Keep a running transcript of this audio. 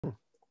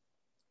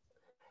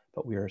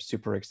but we are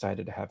super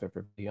excited to have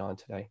everybody on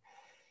today.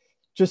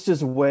 Just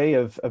as a way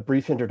of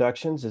brief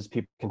introductions as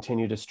people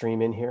continue to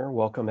stream in here,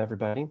 welcome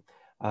everybody.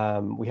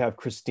 We have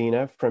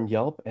Christina from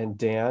Yelp and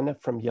Dan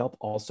from Yelp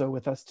also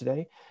with us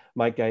today.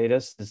 Mike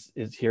Gaitis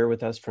is here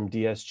with us from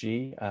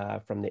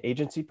DSG from the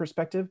agency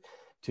perspective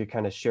to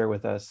kind of share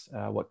with us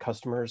what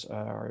customers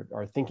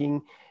are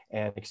thinking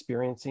and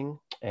experiencing.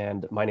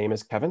 And my name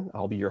is Kevin.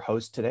 I'll be your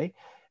host today.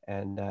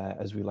 And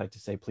as we like to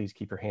say, please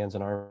keep your hands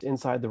and arms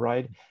inside the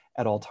ride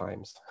at all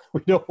times.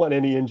 We don't want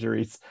any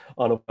injuries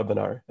on a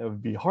webinar. That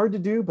would be hard to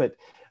do, but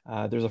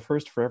there's a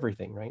first for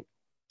everything, right?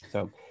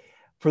 So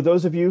for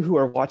those of you who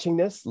are watching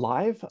this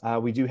live,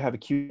 we do have a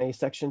Q&A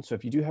section. So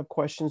if you do have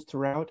questions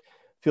throughout,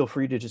 feel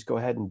free to just go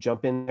ahead and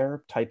jump in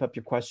there, type up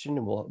your question,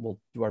 and we'll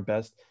do our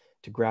best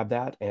to grab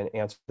that and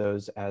answer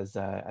those as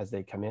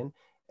they come in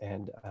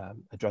and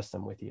address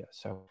them with you.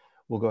 So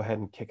we'll go ahead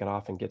and kick it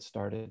off and get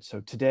started.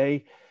 So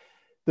today,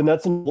 the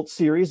Nuts and Bolts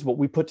series, what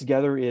we put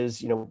together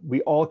is,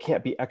 we all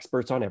can't be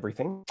experts on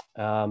everything,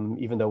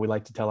 even though we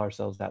like to tell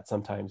ourselves that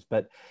sometimes.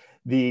 But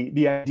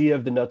the idea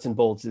of the Nuts and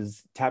Bolts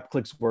is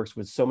TapClicks works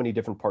with so many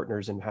different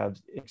partners and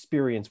have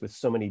experience with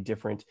so many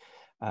different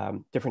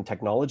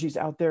technologies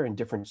out there and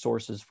different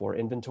sources for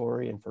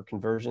inventory and for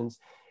conversions.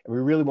 And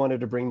we really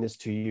wanted to bring this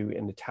to you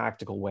in the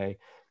tactical way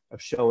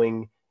of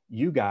showing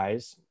you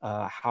guys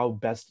how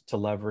best to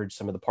leverage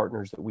some of the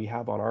partners that we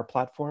have on our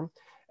platform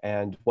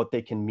and what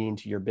they can mean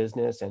to your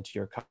business and to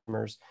your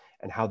customers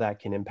and how that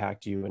can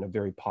impact you in a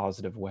very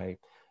positive way.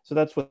 So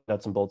that's what the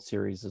Nuts and Bolts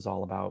series is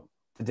all about.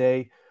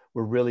 Today,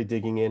 we're really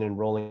digging in and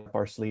rolling up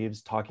our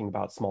sleeves, talking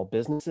about small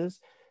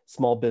businesses,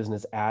 small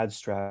business ad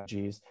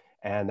strategies.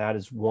 And that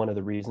is one of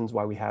the reasons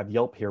why we have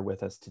Yelp here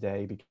with us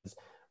today, because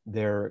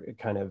they're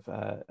kind of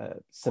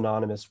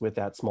synonymous with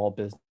that small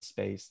business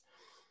space.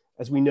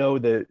 As we know,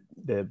 the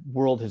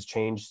world has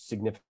changed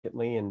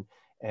significantly,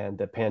 and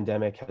the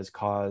pandemic has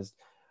caused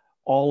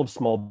all of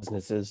small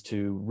businesses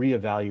to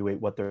reevaluate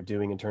what they're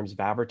doing in terms of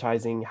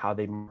advertising, how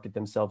they market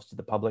themselves to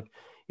the public,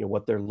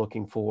 what they're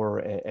looking for,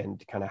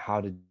 and kind of how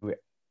to do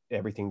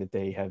everything that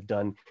they have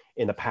done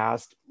in the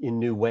past in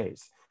new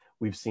ways.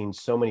 We've seen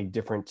so many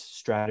different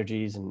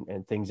strategies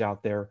and things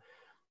out there.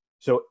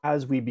 So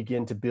as we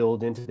begin to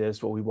build into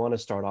this, what we want to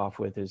start off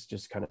with is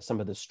just kind of some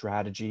of the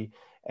strategy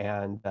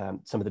and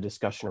some of the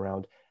discussion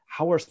around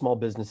how are small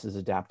businesses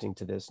adapting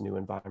to this new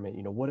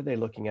environment? What are they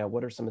looking at?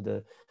 What are some of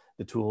the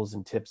tools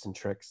and tips and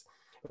tricks?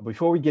 But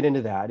before we get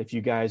into that, if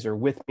you guys are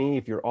with me,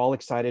 if you're all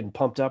excited and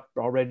pumped up,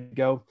 all ready to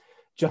go,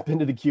 jump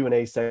into the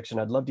Q&A section.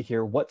 I'd love to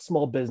hear what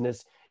small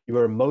business you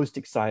are most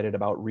excited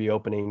about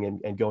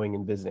reopening and going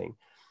and visiting.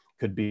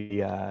 Could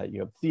be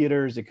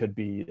theaters, it could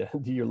be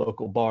your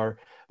local bar,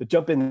 but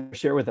jump in and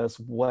share with us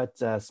what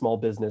small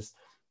business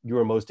you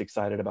are most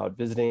excited about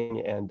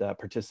visiting and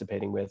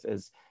participating with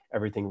as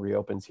everything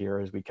reopens here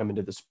as we come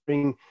into the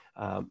spring.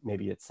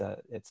 Maybe it's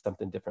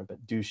something different,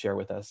 but do share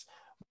with us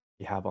what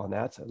you have on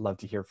that. I'd love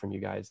to hear from you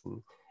guys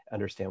and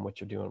understand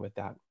what you're doing with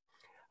that.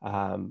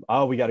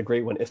 Oh, we got a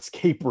great one.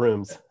 Escape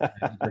rooms.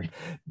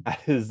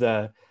 That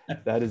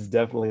is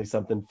definitely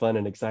something fun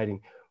and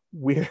exciting.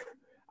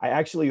 I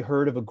actually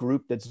heard of a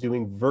group that's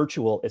doing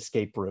virtual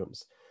escape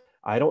rooms.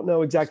 I don't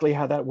know exactly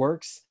how that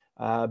works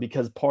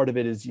because part of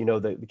it is,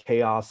 the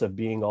chaos of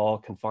being all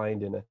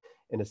confined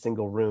in a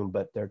single room,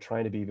 but they're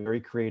trying to be very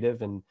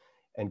creative and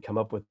come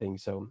up with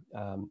things. So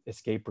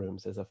escape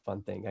rooms is a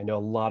fun thing. I know a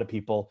lot of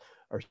people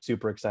are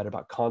super excited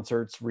about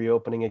concerts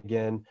reopening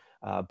again,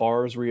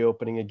 bars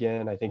reopening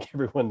again. I think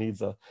everyone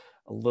needs a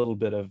little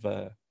bit of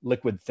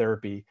liquid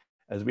therapy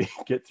as we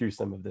get through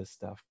some of this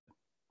stuff.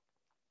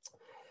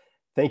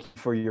 Thank you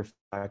for your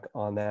feedback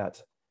on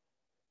that.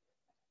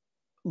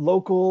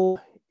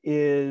 Local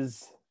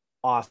is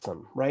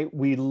awesome, right?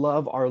 We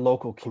love our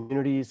local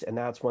communities, and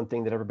that's one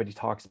thing that everybody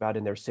talks about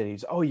in their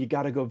cities. Oh, you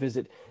got to go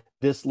visit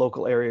this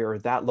local area or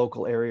that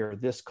local area or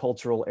this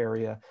cultural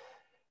area.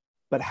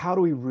 But how do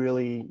we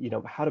really,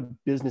 how do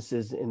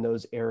businesses in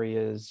those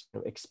areas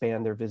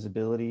expand their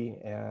visibility,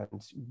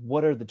 and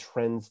what are the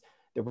trends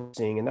that we're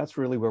seeing? And that's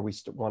really where we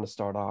want to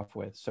start off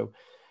with. So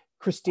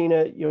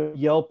Christina,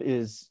 Yelp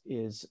is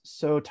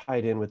so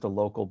tied in with the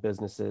local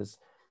businesses.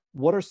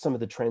 What are some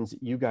of the trends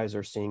that you guys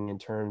are seeing in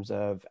terms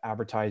of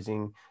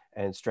advertising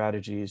and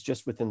strategies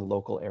just within the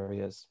local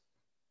areas?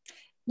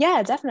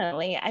 Yeah,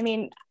 definitely. I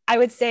mean, I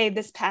would say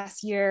this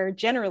past year,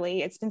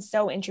 generally, it's been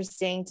so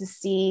interesting to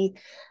see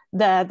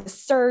the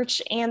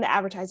search and the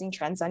advertising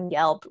trends on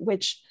Yelp,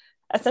 which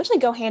essentially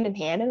go hand in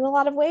hand in a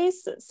lot of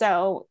ways.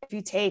 So if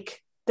you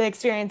take the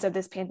experience of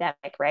this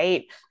pandemic,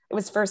 right? It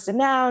was first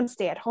announced,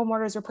 stay-at-home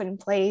orders were put in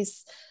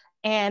place.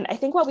 And I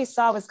think what we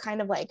saw was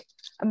kind of like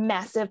a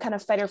massive kind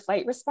of fight or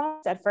flight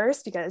response at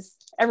first, because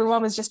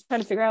everyone was just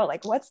trying to figure out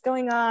like what's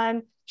going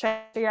on, trying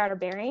to figure out our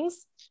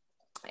bearings.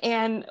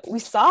 And we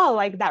saw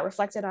like that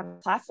reflected on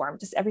the platform,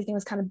 just everything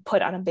was kind of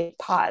put on a big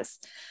pause.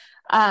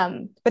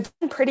 But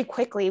then pretty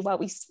quickly, what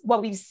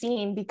we've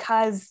seen,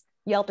 because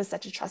Yelp is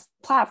such a trusted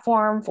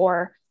platform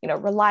for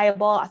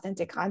reliable,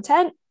 authentic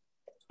content,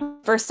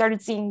 first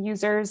started seeing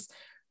users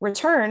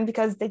return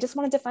because they just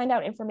wanted to find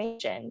out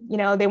information.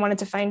 They wanted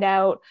to find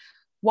out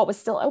what was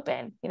still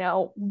open,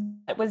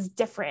 what was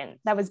different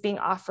that was being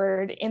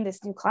offered in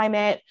this new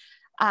climate.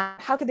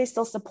 How could they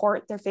still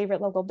support their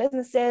favorite local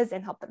businesses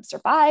and help them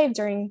survive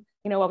during,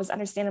 what was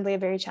understandably a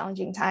very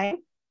challenging time.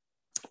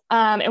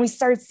 And we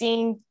started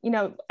seeing,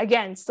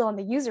 again, still on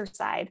the user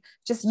side,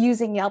 just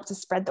using Yelp to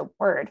spread the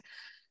word.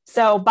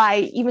 So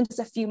by even just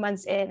a few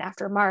months in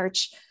after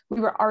March,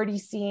 we were already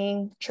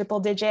seeing triple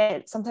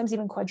digit, sometimes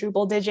even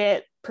quadruple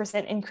digit %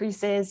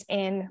 increases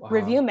in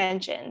review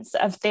mentions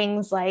of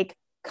things like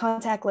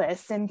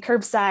contactless and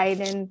curbside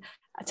and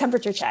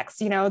temperature checks,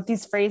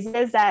 these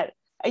phrases that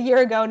a year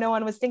ago no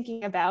one was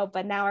thinking about,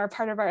 but now are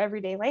part of our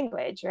everyday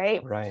language,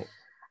 right? Right.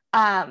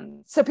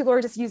 So people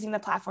were just using the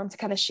platform to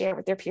kind of share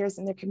with their peers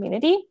in their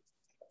community.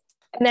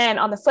 And then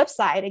on the flip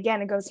side,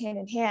 again, it goes hand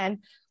in hand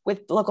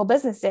with local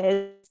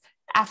businesses.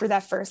 After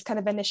that first kind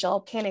of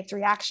initial panicked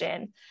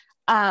reaction,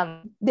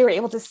 they were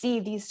able to see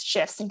these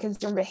shifts in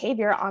consumer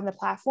behavior on the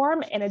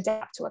platform and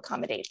adapt to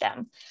accommodate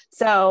them.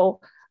 So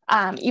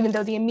even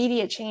though the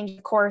immediate change,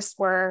 of course,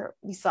 where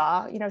we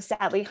saw,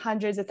 sadly,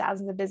 hundreds of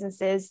thousands of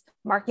businesses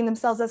marking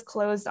themselves as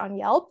closed on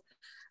Yelp,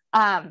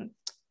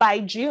 by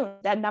June,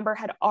 that number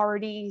had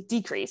already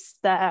decreased.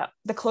 The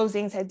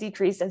closings had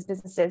decreased as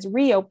businesses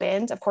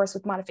reopened, of course,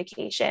 with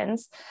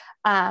modifications.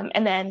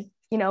 And then,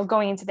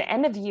 going into the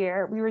end of the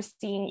year, we were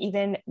seeing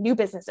even new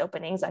business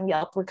openings on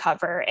Yelp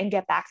recover and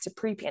get back to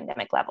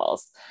pre-pandemic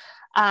levels.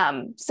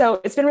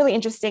 So it's been really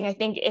interesting. I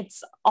think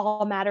it's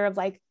all a matter of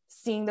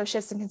seeing those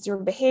shifts in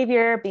consumer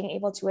behavior, being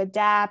able to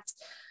adapt.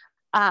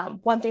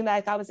 One thing that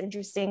I thought was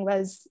interesting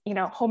was,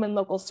 home and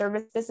local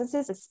service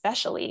businesses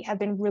especially have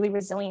been really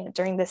resilient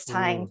during this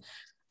time.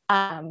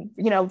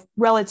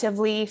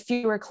 Relatively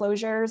fewer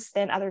closures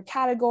than other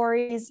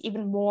categories,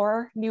 even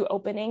more new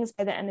openings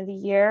by the end of the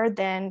year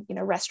than,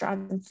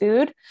 restaurants and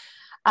food,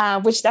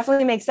 which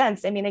definitely makes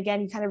sense. I mean,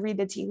 again, you kind of read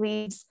the tea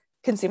leaves.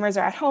 Consumers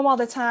are at home all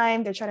the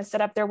time. They're trying to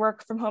set up their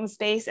work from home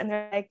space. And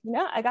they're like,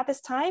 I got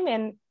this time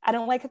and I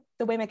don't like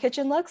the way my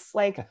kitchen looks.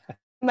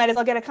 Might as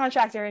well get a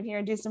contractor in here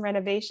and do some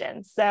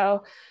renovations.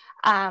 So,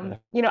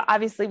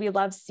 obviously we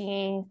love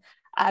seeing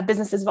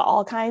businesses of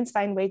all kinds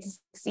find ways to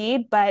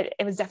succeed, but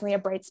it was definitely a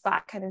bright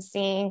spot kind of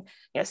seeing,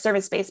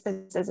 service-based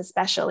businesses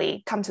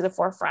especially come to the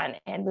forefront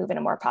and move in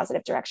a more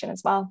positive direction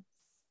as well.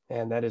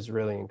 And that is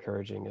really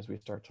encouraging as we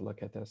start to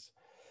look at this.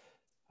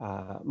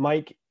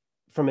 Mike,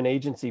 from an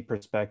agency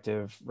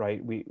perspective,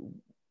 right,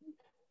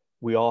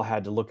 we all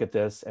had to look at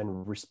this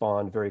and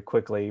respond very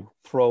quickly,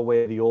 throw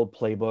away the old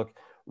playbook,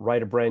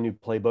 write a brand new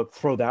playbook,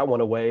 throw that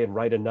one away and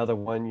write another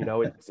one.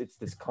 It's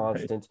this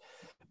constant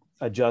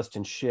adjust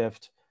and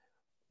shift.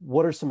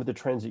 What are some of the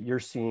trends that you're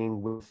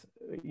seeing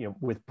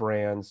with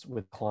brands,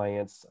 with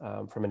clients,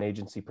 from an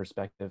agency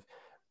perspective,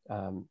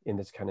 in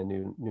this kind of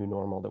new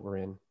normal that we're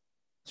in?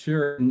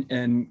 Sure.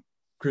 And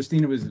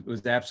Christina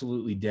was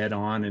absolutely dead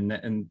on.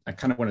 And I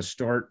kind of want to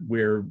start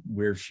where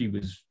she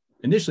was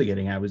initially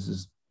getting at, was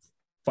this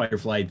fight or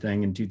flight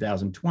thing in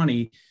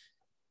 2020.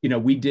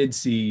 We did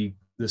see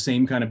the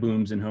same kind of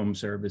booms in home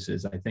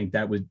services. I think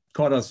that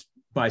caught us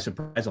by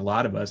surprise, a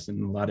lot of us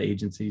and a lot of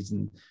agencies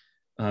and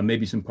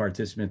maybe some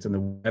participants in the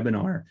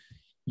webinar.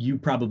 You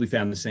probably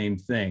found the same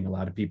thing. A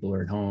lot of people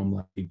are at home, a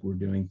lot of people were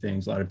doing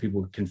things, a lot of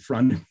people were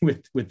confronted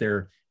with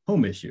their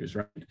home issues,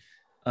 right?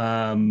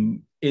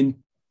 On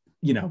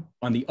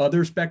the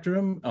other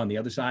spectrum, on the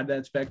other side of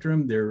that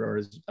spectrum, there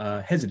is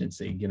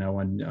hesitancy,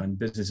 on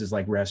businesses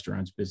like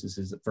restaurants,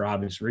 businesses for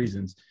obvious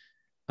reasons,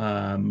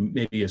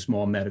 maybe a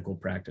small medical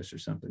practice or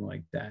something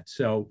like that.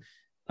 So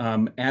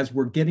as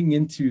we're getting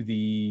into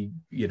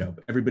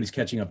everybody's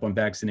catching up on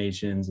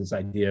vaccinations, this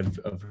idea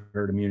of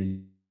herd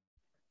immunity,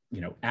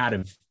 out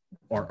of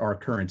our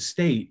current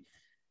state,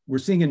 we're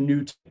seeing a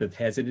new type of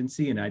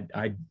hesitancy. And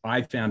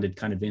I found it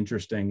kind of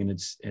interesting. And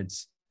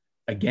it's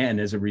again,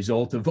 as a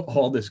result of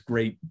all this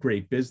great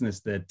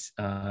business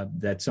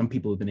that some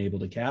people have been able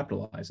to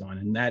capitalize on.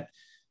 And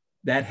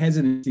that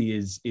hesitancy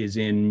is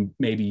in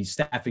maybe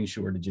staffing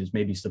shortages,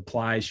 maybe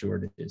supply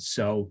shortages.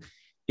 So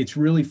it's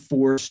really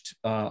forced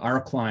our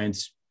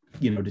clients,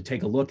 to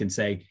take a look and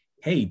say,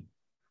 hey,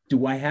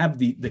 do I have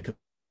the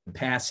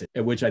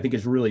capacity, which I think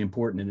is really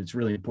important. And it's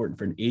really important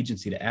for an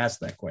agency to ask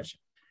that question.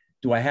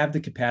 Do I have the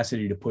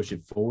capacity to push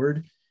it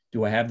forward?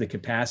 Do I have the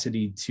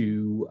capacity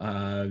to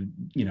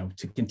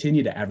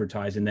continue to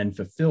advertise and then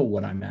fulfill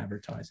what I'm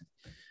advertising?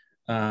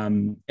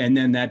 And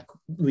then that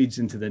leads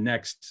into the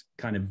next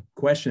kind of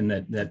question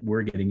that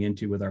we're getting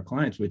into with our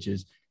clients, which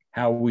is,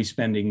 how are we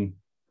spending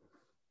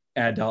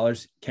ad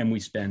dollars? Can we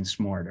spend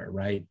smarter,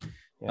 right?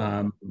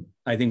 Yeah.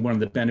 I think one of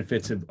the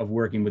benefits of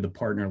working with a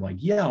partner like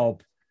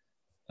Yelp,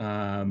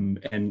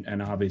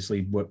 and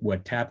obviously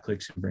what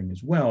TapClicks can bring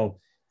as well,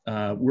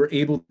 we're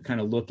able to kind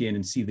of look in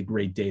and see the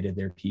great data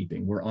they're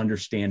keeping. We're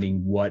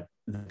understanding what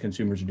the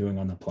consumers are doing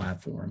on the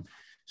platform.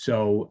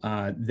 So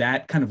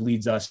that kind of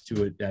leads us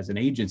to it as an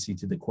agency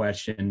to the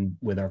question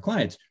with our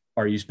clients: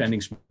 are you spending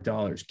smart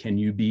dollars? Can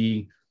you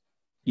be,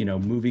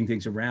 moving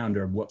things around,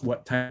 or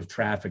what type of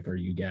traffic are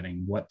you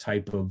getting? What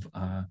type of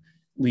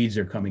leads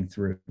are coming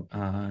through.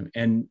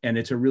 And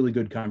it's a really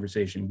good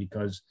conversation,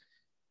 because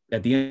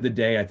at the end of the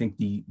day, I think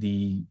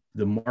the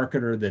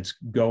marketer that's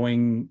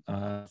going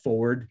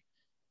forward,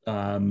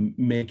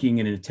 making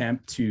an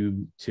attempt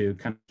to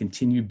kind of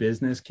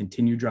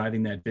continue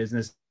driving that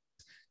business,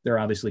 they're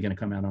obviously going to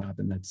come out on top,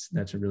 and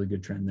that's a really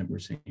good trend that we're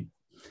seeing.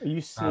 Are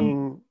you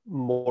seeing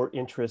more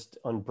interest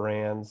on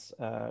brands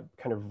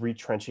kind of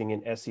retrenching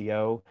in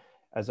SEO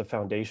as a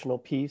foundational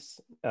piece?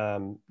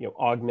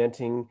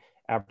 Augmenting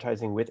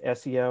advertising with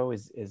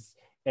SEO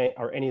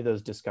are any of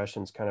those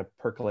discussions kind of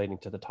percolating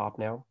to the top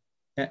now?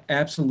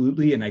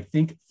 Absolutely, and I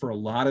think for a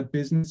lot of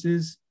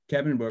businesses,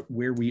 Kevin,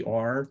 where we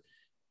are,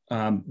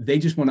 they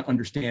just want to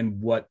understand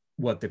what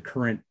the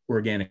current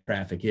organic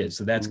traffic is.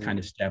 So that's kind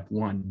of step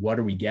one. What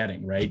are we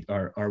getting, right?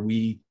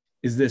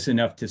 Is this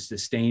enough to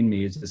sustain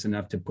me? Is this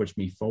enough to push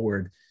me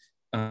forward?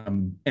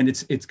 And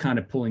it's kind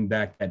of pulling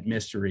back that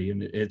mystery,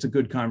 and it's a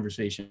good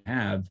conversation to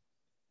have.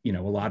 A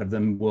lot of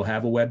them will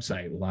have a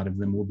website. A lot of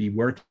them will be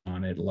working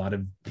on it. A lot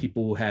of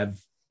people have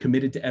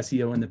committed to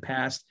SEO in the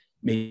past,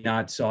 may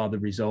not saw the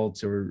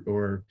results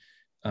or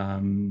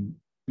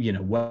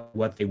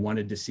what they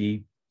wanted to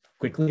see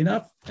quickly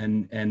enough.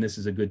 And this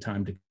is a good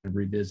time to kind of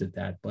revisit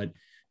that. But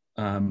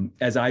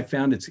as I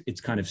found,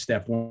 it's kind of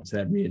step one, it's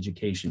that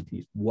re-education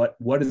piece.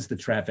 What is the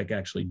traffic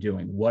actually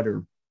doing? What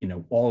are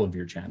all of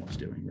your channels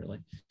doing, really?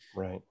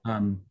 Right.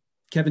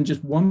 Kevin,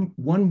 just one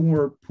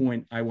more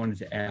point I wanted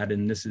to add,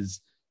 and this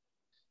is,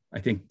 I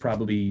think,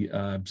 probably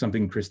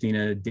something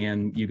Christina,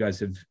 Dan, you guys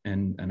have,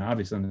 and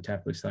obviously on the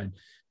TapClicks side,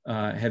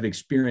 have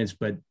experienced,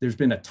 but there's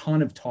been a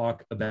ton of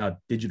talk about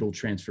digital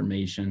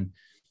transformation,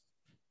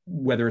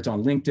 whether it's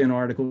on LinkedIn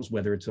articles,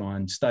 whether it's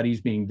on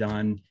studies being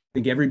done. I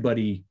think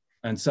everybody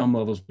on some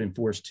level has been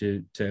forced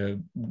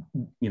to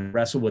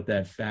wrestle with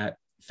that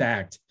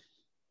fact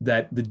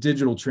that the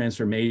digital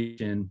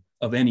transformation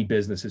of any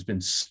business has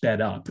been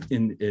sped up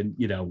in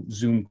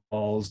Zoom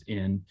calls,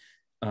 in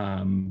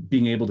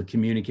being able to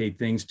communicate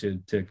things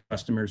to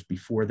customers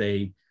before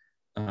they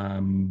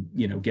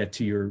get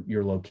to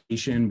your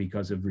location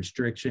because of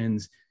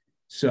restrictions.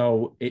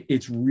 So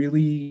it's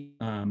really,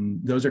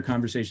 those are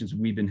conversations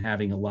we've been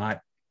having a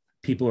lot.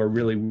 People are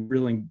really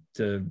willing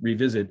to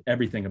revisit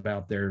everything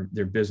about their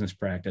business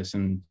practice.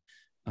 And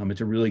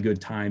it's a really good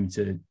time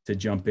to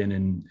jump in,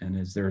 and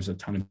as there's a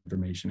ton of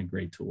information and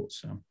great tools.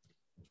 So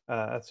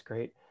that's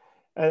great.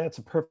 And that's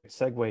a perfect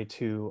segue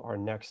to our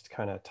next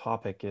kind of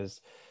topic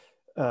is,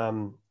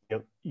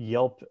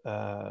 Yelp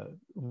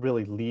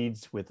really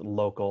leads with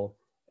local.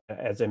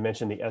 As I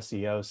mentioned, the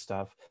SEO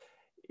stuff,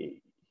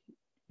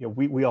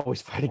 we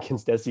always fight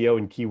against SEO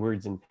and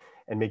keywords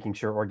and making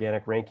sure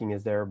organic ranking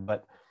is there,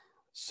 but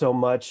so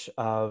much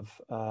of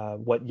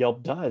what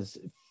Yelp does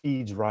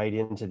feeds right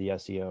into the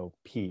SEO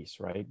piece,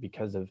 right?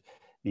 Because of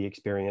the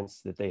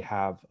experience that they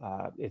have.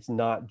 It's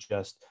not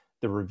just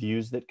the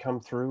reviews that come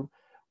through,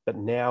 but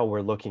now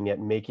we're looking at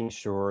making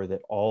sure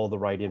that all the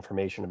right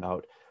information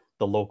about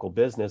the local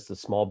business, the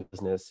small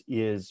business,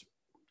 is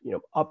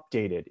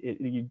updated.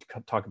 You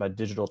talk about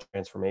digital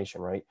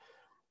transformation, right?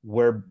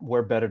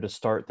 Where better to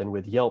start than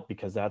with Yelp,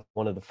 because that's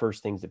one of the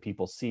first things that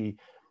people see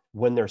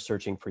when they're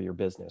searching for your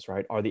business,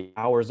 right? Are the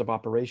hours of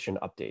operation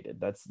updated?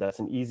 That's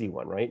an easy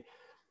one, right?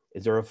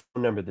 Is there a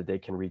phone number that they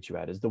can reach you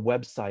at? Is the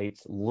website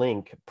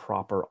link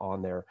proper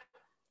on there?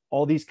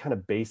 All these kind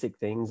of basic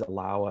things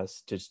allow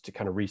us just to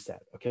kind of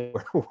reset. Okay,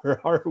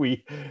 where are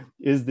we?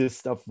 Is this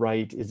stuff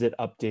right? Is it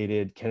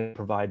updated? Can it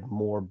provide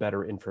more,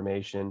 better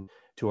information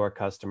to our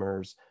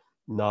customers,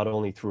 not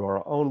only through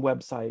our own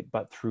website,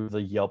 but through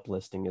the Yelp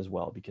listing as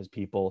well, because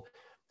people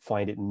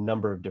find it in a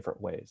number of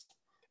different ways.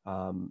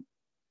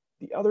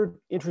 The other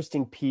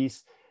interesting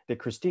piece that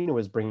Christina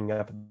was bringing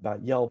up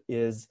about Yelp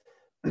is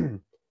the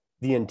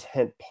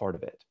intent part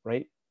of it,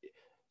 right?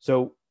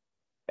 So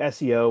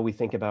SEO, we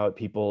think about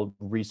people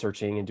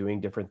researching and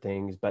doing different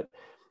things, but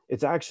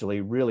it's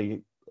actually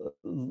really,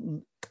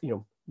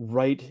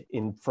 right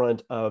in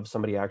front of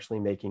somebody actually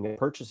making a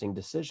purchasing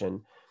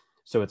decision.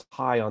 So it's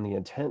high on the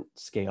intent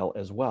scale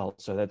as well.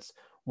 So that's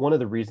one of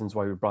the reasons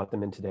why we brought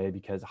them in today,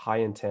 because high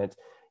intent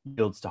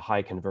yields to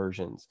high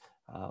conversions,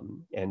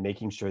 and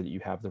making sure that you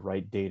have the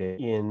right data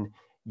in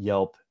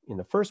Yelp in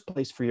the first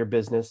place for your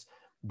business,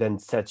 then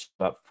sets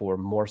you up for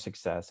more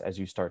success as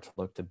you start to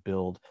look to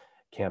build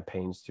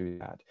campaigns through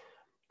that.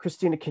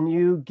 Christina, can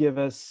you give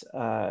us,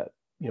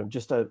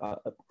 just a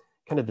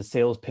kind of the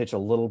sales pitch a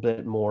little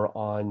bit more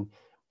on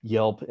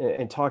Yelp,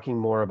 and talking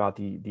more about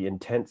the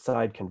intent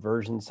side,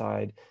 conversion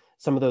side,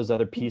 some of those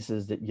other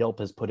pieces that Yelp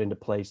has put into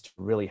place to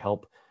really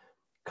help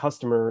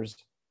customers,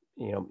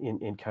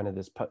 in kind of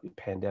this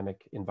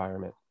pandemic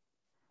environment?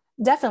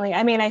 Definitely.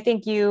 I mean, I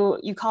think you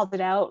called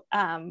it out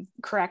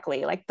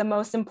correctly. Like, the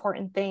most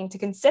important thing to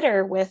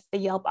consider with the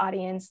Yelp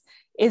audience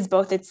is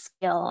both its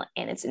skill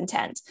and its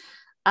intent.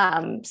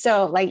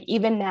 So like,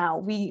 even now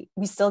we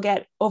still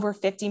get over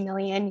 50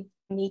 million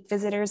unique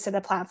visitors to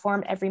the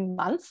platform every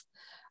month.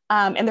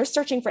 And they're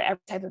searching for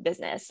every type of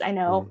business. I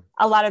know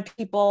a lot of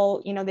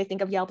people, they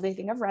think of Yelp, they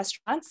think of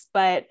restaurants,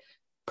 but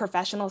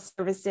professional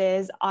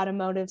services,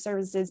 automotive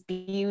services,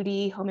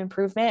 beauty, home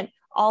improvement,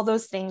 all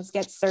those things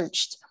get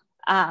searched,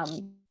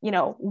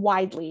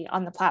 widely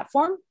on the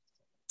platform.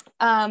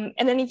 And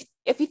then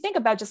if you think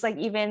about just like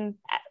even,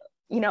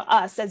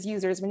 us as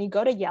users, when you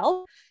go to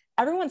Yelp,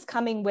 everyone's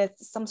coming with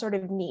some sort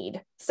of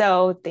need.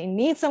 So they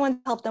need someone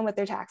to help them with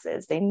their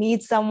taxes. They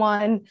need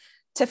someone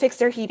to fix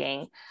their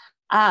heating.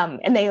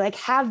 And they like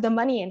have the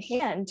money in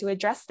hand to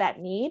address that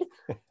need,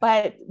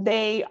 but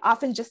they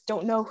often just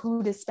don't know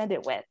who to spend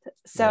it with.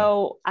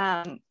 So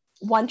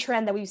one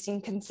trend that we've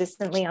seen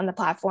consistently on the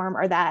platform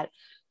are that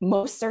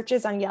most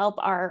searches on Yelp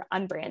are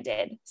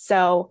unbranded.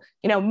 So,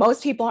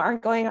 most people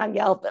aren't going on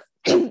Yelp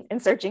and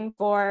searching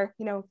for,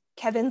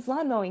 Kevin's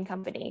lawn mowing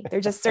company.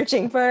 They're just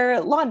searching for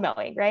lawn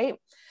mowing, right?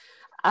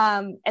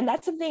 And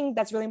that's something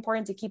that's really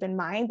important to keep in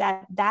mind,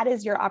 that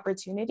is your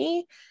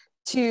opportunity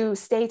to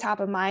stay top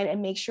of mind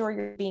and make sure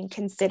you're being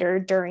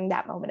considered during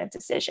that moment of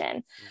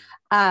decision.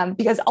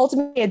 Because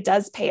ultimately it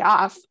does pay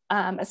off,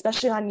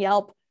 especially on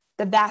Yelp.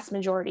 The vast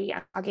majority,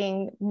 I'm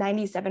talking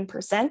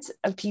 97%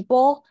 of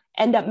people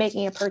end up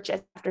making a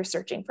purchase after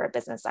searching for a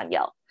business on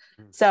Yelp.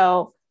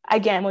 So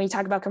again, when you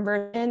talk about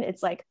conversion,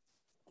 it's like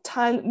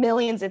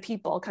millions of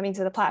people coming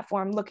to the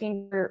platform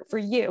looking for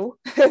you,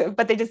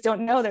 but they just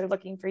don't know they're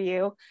looking for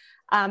you.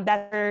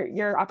 That's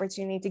your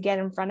opportunity to get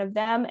in front of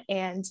them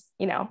and,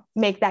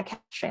 make that cash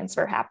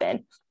transfer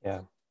happen.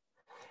 Yeah.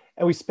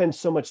 And we spend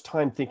so much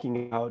time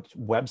thinking about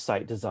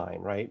website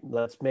design, right?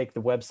 Let's make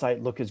the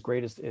website look as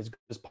great as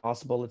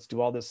possible. Let's do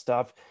all this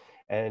stuff.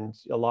 And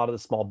a lot of the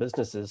small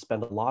businesses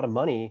spend a lot of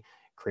money,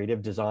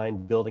 creative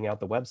design, building out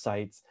the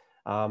websites,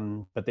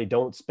 but they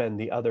don't spend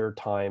the other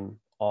time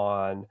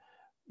on,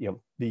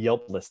 the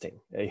Yelp listing,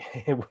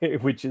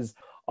 which is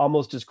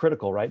almost as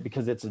critical, right?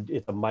 Because it's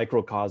a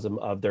microcosm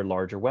of their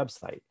larger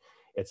website.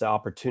 It's an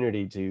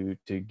opportunity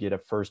to get a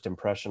first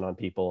impression on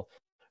people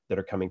that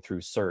are coming through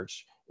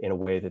search in a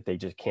way that they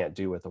just can't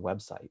do with a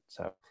website.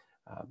 So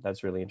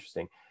that's really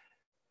interesting.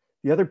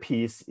 The other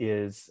piece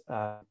is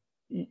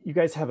you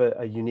guys have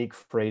a unique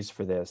phrase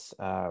for this.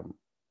 And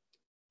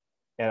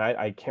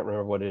I can't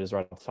remember what it is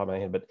right off the top of my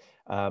head, but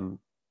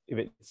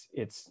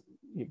it's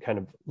kind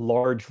of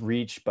large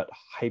reach, but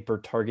hyper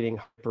targeting,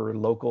 hyper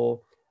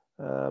local.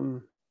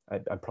 I'm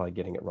probably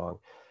getting it wrong.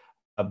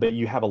 But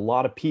you have a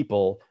lot of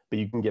people, but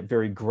you can get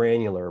very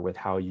granular with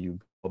how you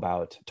go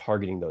about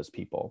targeting those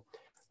people,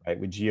 right?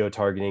 With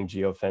geo-targeting,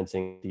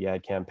 geo-fencing, the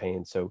ad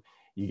campaign. So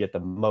you get the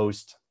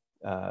most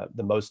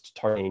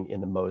targeting in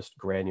the most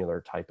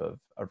granular type of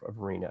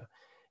arena.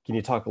 Can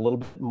you talk a little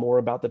bit more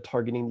about the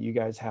targeting that you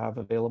guys have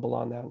available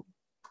on that?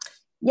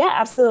 Yeah,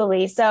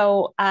 absolutely.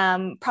 So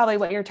probably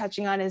what you're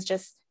touching on is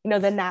just,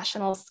 the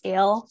national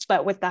scale,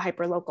 but with the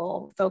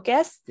hyperlocal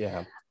focus.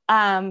 Yeah.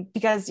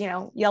 Because,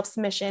 Yelp's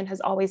mission has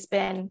always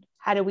been,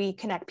 how do we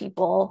connect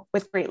people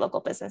with great local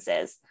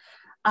businesses?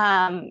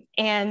 And,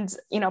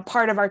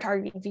 part of our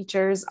targeting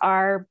features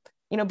are,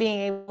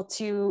 being able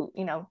to,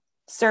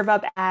 serve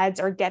up ads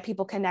or get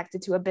people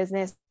connected to a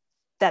business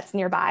that's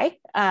nearby,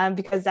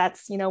 because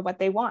that's, what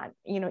they want.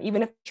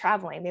 Even if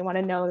traveling, they want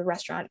to know the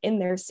restaurant in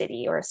their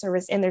city or a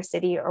service in their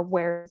city or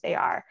where they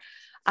are.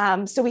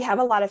 So we have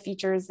a lot of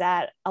features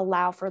that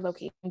allow for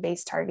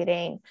location-based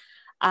targeting.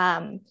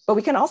 But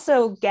we can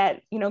also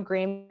get,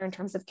 granular in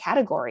terms of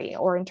category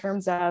or in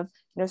terms of,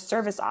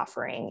 service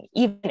offering,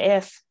 even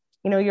if,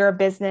 you're a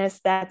business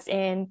that's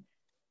in,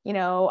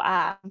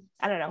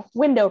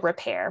 window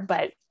repair,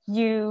 but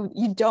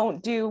you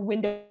don't do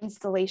window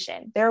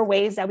installation. There are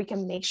ways that we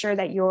can make sure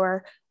that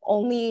you're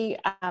only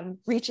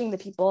reaching the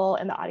people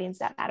and the audience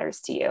that matters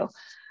to you.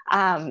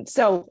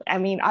 So,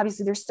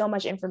 obviously there's so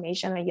much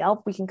information on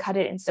Yelp. We can cut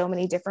it in so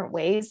many different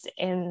ways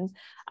in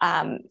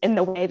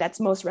the way that's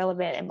most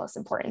relevant and most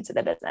important to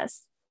the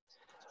business.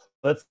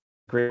 That's a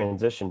great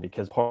transition,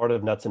 because part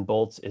of nuts and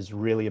bolts is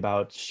really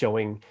about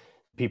showing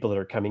people that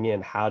are coming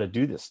in how to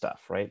do this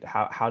stuff, right?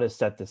 How to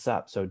set this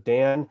up. So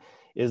Dan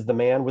is the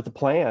man with the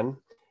plan,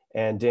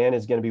 and Dan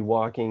is going to be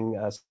walking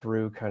us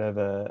through kind of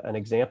an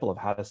example of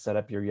how to set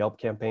up your Yelp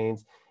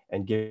campaigns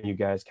and giving you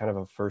guys kind of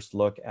a first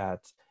look at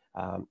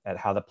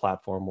how the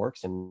platform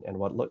works and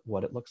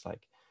what it looks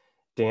like.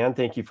 Dan,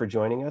 thank you for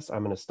joining us.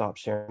 I'm going to stop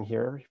sharing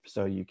here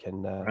so you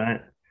can.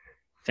 Right.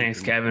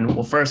 Thanks, Kevin.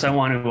 Well, first, I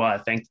want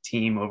to thank the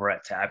team over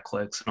at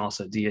TapClicks and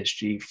also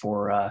DSG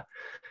for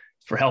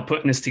help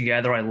putting this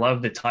together. I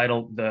love the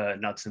title, the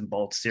Nuts and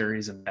Bolts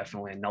series. I'm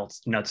definitely a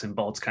nuts and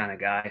bolts kind of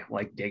guy. I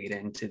like digging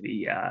into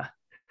the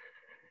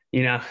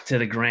to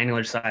the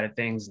granular side of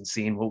things and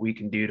seeing what we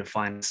can do to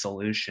find a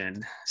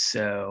solution.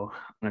 So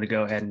I'm going to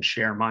go ahead and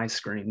share my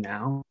screen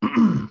now.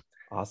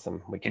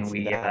 Awesome. Can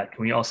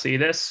we all see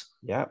this?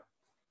 Yeah.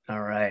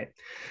 All right.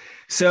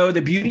 So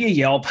the beauty of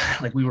Yelp,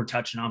 like we were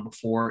touching on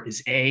before,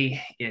 is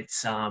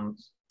it's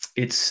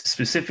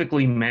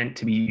specifically meant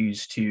to be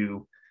used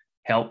to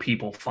help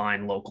people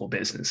find local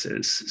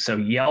businesses. So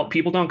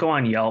people don't go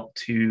on Yelp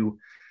to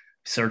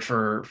search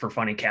for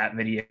funny cat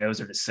videos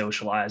or to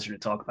socialize or to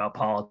talk about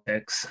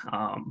politics.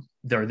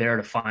 They're there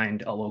to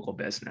find a local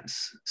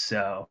business.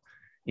 So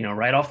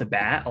right off the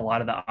bat, a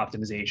lot of the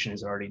optimization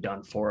is already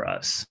done for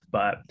us.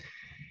 But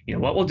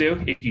what we'll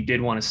do, if you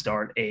did want to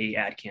start a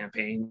ad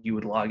campaign, you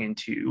would log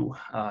into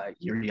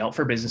your Yelp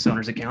for Business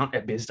Owners account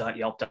at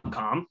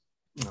biz.yelp.com.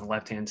 On the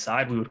left-hand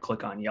side, we would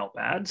click on Yelp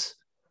Ads,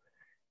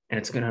 and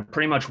it's going to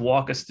pretty much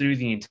walk us through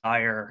the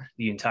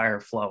entire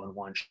flow in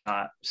one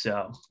shot.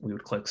 So we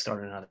would click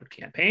Start Another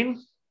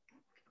Campaign,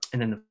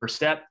 and then the first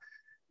step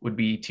would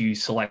be to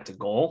select a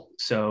goal.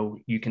 So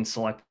you can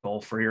select a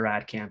goal for your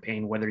ad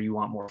campaign, whether you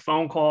want more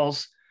phone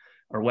calls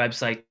or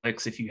website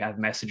clicks. If you have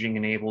messaging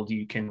enabled,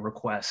 you can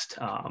request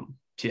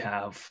to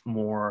have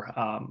more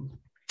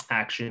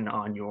action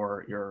on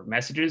your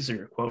messages or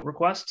your quote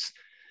requests.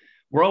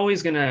 We're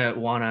always going to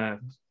want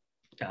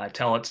to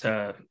tell it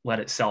to let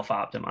it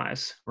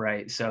self-optimize,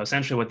 right? So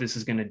essentially what this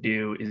is going to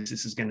do is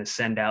this is going to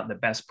send out the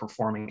best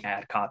performing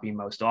ad copy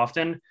most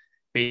often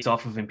based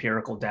off of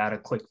empirical data,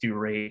 click-through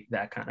rate,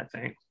 that kind of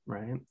thing,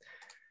 right?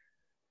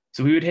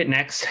 So we would hit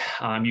next.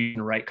 You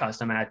can write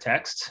custom ad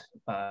text.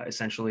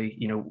 Essentially,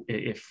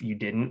 if you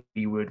didn't,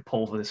 you would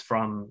pull this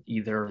from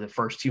either the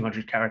first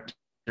 200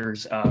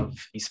 characters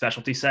of a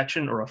specialty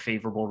section or a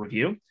favorable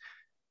review.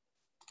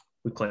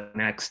 We click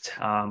next.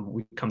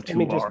 We come to Let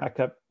me just back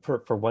up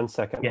for 1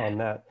 second on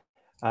that.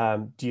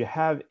 Do you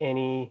have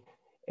any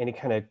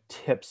kind of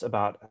tips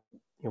about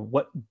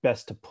what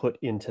best to put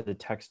into the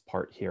text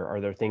part here?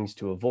 Are there things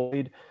to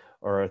avoid,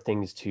 or are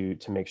things to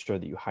make sure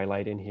that you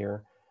highlight in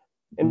here?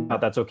 And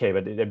that's okay,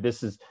 but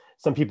this is,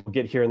 some people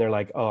get here and they're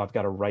like, oh, I've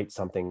got to write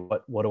something.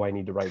 What do I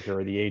need to write here?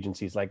 Or the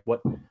agency's like,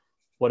 what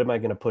am I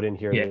going to put in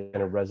here that's going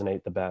to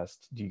resonate the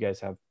best? Do you guys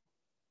have?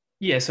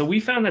 Yeah, so we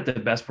found that the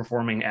best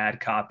performing ad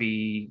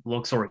copy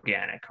looks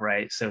organic,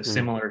 right? So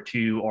similar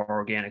to our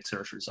organic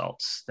search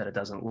results, that it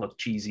doesn't look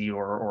cheesy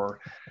or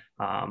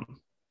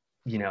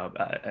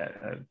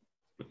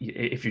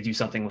if you do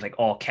something with like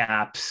all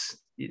caps,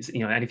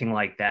 anything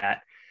like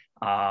that.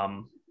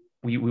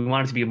 We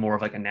want it to be more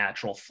of like a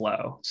natural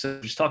flow.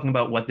 So just talking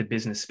about what the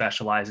business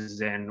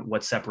specializes in,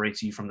 what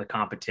separates you from the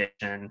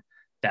competition,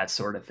 that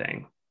sort of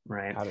thing,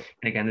 right? And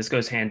again, this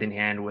goes hand in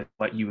hand with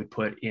what you would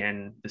put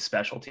in the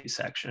specialty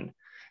section.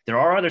 There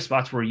are other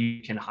spots where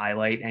you can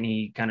highlight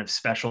any kind of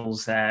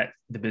specials that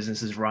the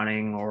business is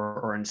running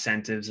or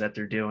incentives that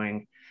they're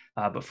doing.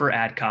 But for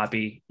ad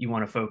copy, you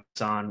want to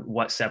focus on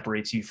what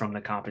separates you from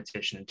the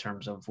competition in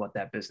terms of what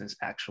that business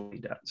actually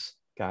does.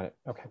 Got it.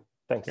 Okay.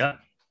 Thanks.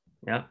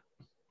 Yeah.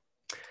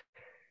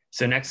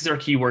 So next is our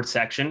keyword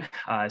section.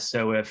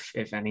 So if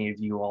any of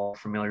you all are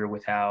familiar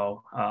with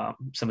how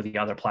some of the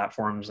other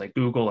platforms like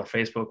Google or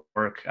Facebook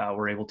work,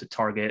 we're able to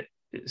target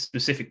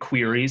specific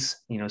queries,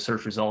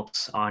 search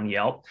results on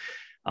Yelp.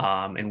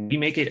 And we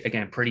make it,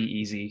 again, pretty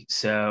easy.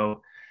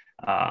 So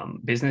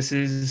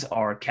businesses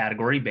are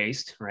category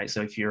based, right?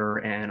 So if you're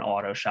an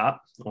auto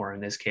shop, or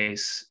in this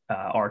case,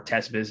 our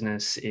test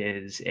business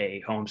is a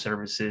home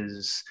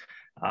services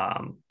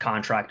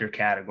contractor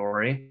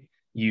category,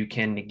 you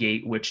can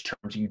negate which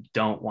terms you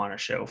don't want to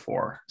show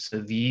for. So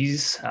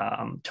these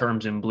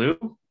terms in blue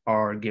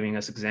are giving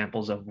us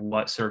examples of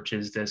what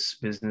searches this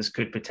business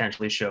could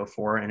potentially show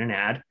for in an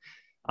ad.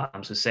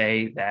 So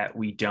say that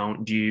we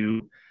don't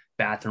do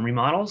bathroom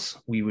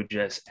remodels, we would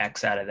just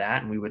X out of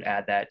that and we would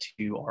add that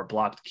to our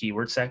blocked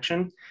keyword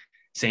section.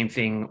 Same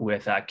thing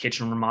with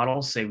kitchen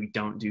remodels. Say we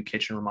don't do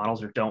kitchen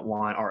remodels or don't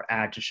want our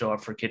ad to show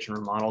up for kitchen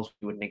remodels,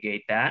 we would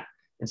negate that,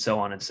 and so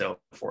on and so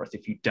forth.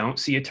 If you don't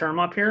see a term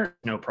up here,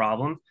 no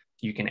problem.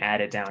 You can add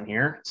it down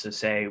here. So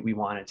say we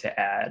wanted to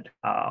add,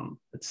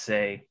 let's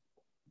say,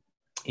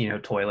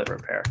 toilet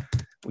repair.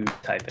 We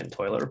would type in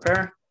toilet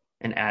repair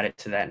and add it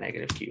to that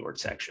negative keyword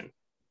section.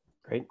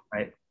 Great.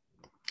 Right.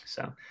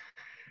 So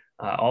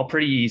all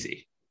pretty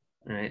easy.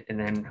 Right. And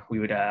then we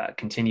would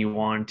continue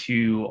on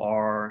to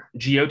our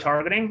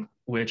geo-targeting,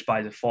 which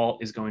by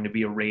default is going to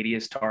be a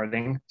radius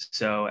targeting.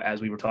 So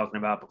as we were talking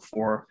about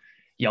before,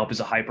 Yelp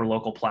is a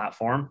hyper-local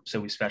platform. So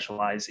we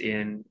specialize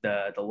in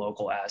the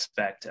local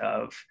aspect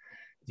of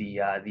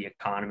the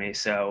economy.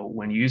 So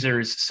when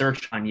users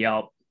search on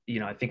Yelp,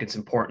 I think it's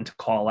important to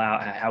call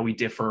out how we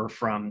differ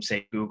from,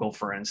 say, Google,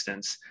 for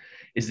instance,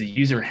 is the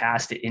user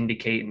has to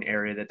indicate an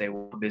area that they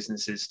want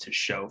businesses to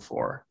show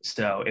for.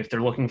 So if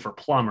they're looking for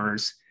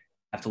plumbers,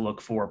 have to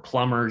look for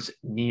plumbers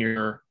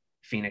near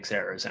Phoenix,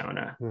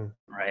 Arizona,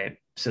 right?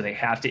 So they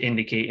have to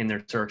indicate in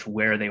their search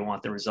where they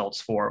want the results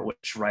for,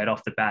 which right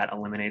off the bat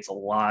eliminates a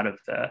lot of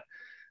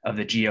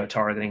the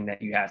geo-targeting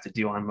that you have to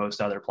do on most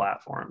other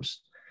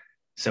platforms.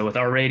 So with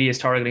our radius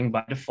targeting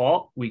by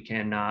default, we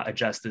can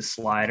adjust this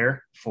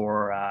slider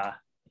for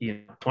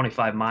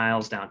 25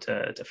 miles down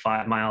to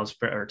 5 miles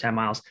or 10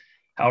 miles,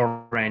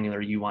 however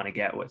granular you want to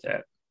get with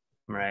it.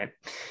 Right.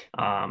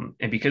 And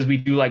because we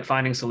do like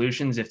finding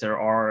solutions, if there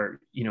are,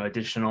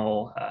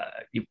 additional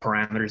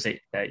parameters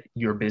that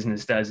your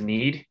business does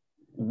need,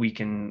 we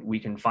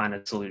can find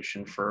a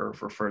solution for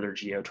further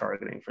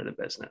geo-targeting for the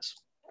business.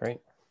 Great.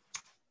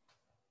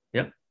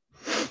 Yep.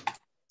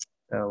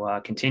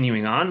 So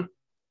continuing on,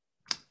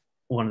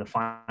 one of the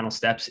final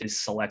steps is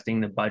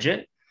selecting the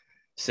budget.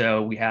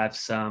 So we have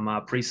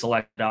some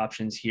pre-selected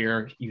options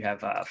here. You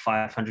have a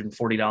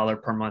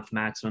 $540 per month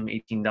maximum,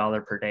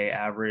 $18 per day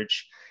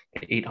average,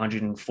 an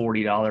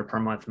 $840 per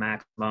month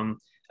maximum,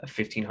 a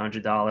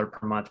 $1,500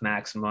 per month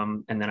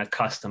maximum, and then a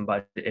custom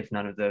budget if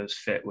none of those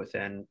fit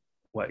within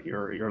what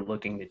you're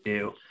looking to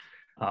do.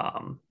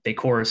 They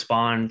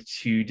correspond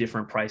to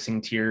different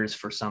pricing tiers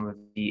for some of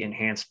the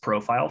enhanced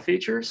profile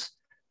features.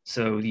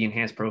 So the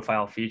enhanced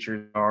profile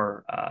features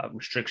are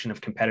restriction of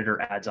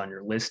competitor ads on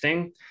your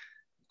listing,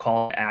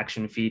 call to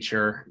action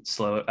feature,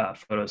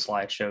 photo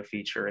slideshow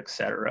feature,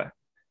 etc.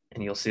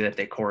 And you'll see that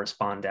they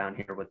correspond down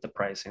here with the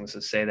pricing. So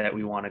say that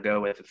we want to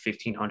go with a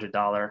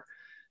 $1,500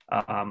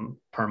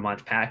 per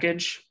month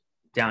package.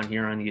 Down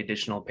here on the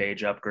additional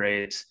page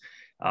upgrades,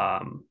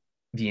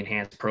 the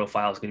enhanced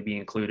profile is going to be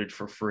included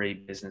for free: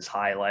 business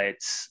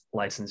highlights,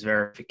 license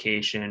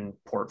verification,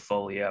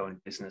 portfolio,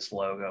 and business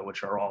logo,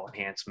 which are all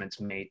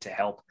enhancements made to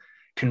help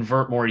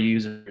convert more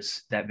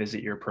users that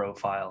visit your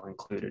profile,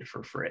 included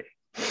for free.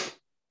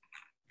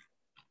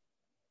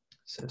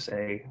 So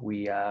say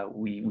we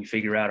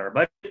figure out our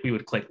budget, we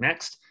would click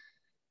next.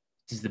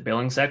 This is the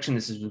billing section.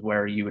 This is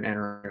where you would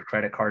enter your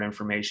credit card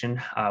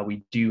information.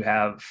 We do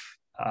have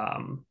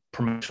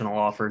promotional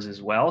offers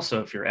as well.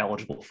 So if you're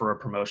eligible for a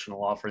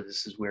promotional offer,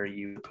 this is where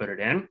you put it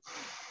in.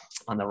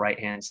 On the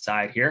right-hand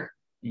side here,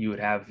 you would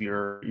have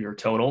your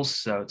totals.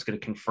 So it's going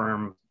to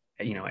confirm,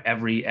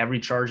 every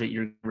charge that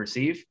you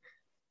receive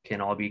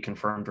can all be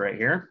confirmed right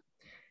here.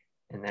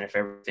 And then if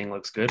everything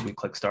looks good, we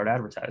click start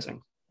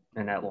advertising,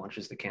 and that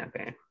launches the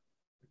campaign.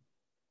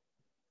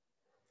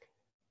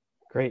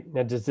 Great.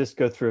 Now, does this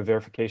go through a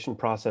verification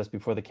process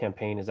before the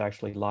campaign is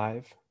actually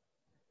live?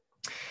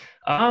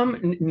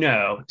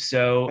 No.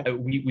 So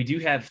we do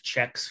have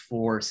checks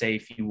for, say,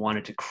 if you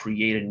wanted to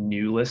create a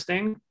new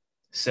listing.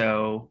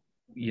 So,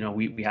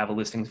 we have a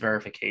listings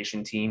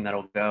verification team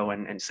that'll go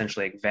and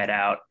essentially vet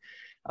out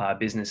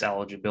business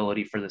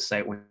eligibility for the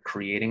site when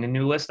creating a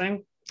new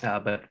listing.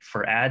 But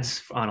for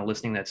ads on a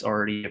listing that's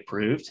already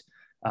approved,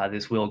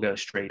 this will go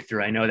straight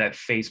through. I know that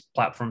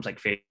platforms like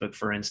Facebook,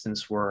 for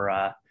instance,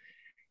 were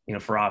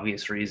for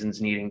obvious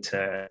reasons, needing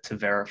to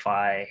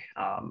verify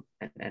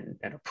and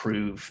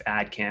approve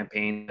ad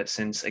campaign. But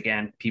since,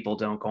 again, people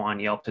don't go on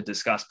Yelp to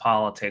discuss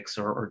politics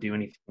or do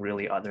anything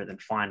really other than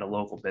find a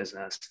local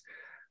business,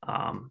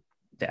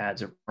 the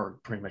ads are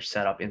pretty much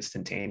set up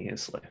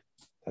instantaneously.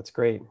 That's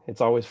great.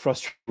 It's always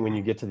frustrating when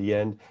you get to the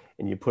end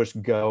and you push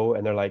go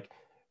and they're like,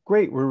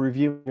 great, we're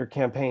reviewing your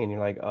campaign. You're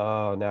like,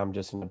 oh, now I'm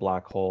just in a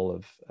black hole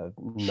of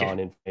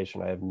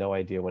non-information. I have no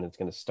idea when it's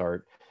going to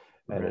start.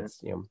 And Right.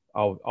 it's,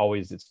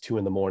 always it's 2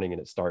 a.m. and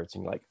it starts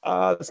and you're like,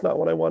 that's not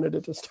when I wanted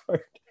it to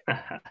start.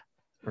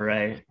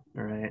 Right.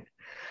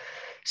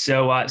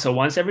 So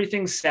once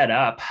everything's set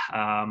up,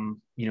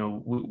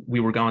 we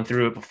were going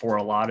through it before.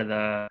 A lot of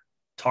the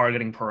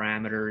targeting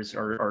parameters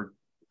are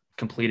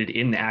completed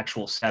in the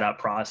actual setup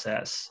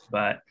process,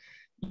 but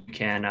you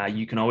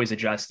can always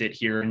adjust it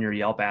here in your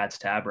Yelp ads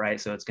tab, right?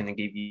 So it's going to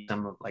give you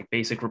some like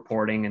basic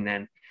reporting, and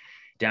then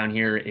down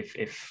here,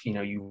 if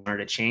you wanted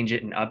to change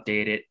it and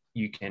update it,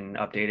 you can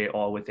update it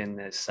all within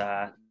this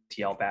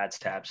Yelp ads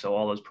tab. So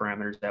all those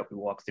parameters that we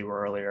walked through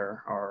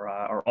earlier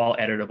are all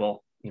editable,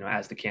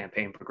 as the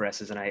campaign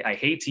progresses. And I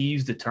hate to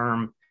use the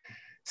term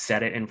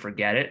set it and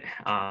forget it.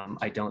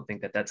 I don't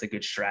think that that's a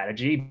good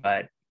strategy,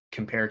 but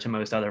compared to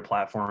most other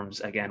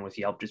platforms, again, with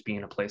Yelp just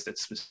being a place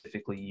that's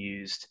specifically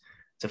used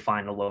to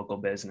find a local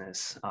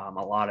business, a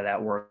lot of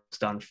that work is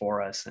done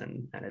for us,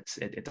 and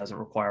it doesn't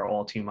require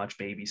all too much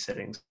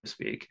babysitting, so to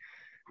speak.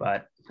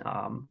 But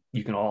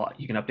you can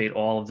update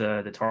all of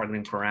the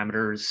targeting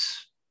parameters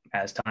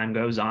as time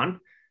goes on,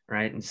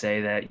 right? And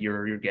say that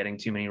you're getting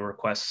too many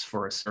requests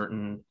for a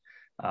certain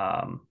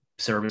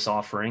service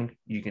offering,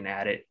 you can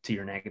add it to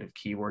your negative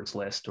keywords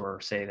list, or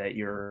say that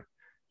you're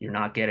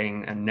not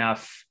getting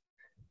enough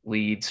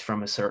leads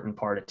from a certain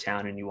part of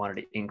town and you wanted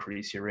to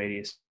increase your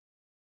radius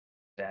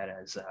that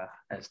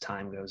as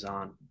time goes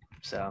on.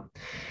 So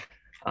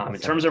in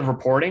terms of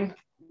reporting,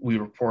 we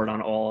report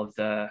on all of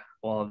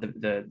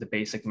the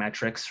basic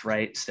metrics,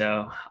 right?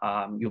 So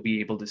you'll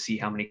be able to see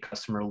how many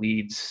customer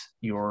leads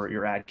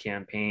your ad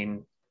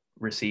campaign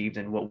received,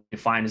 and what we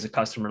define as a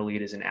customer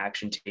lead is an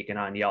action taken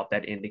on Yelp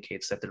that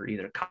indicates that they're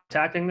either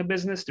contacting the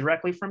business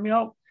directly from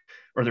Yelp,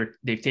 or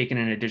they've taken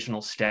an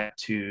additional step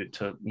to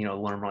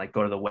learn more, like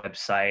go to the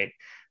website,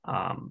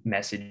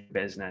 message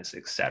business,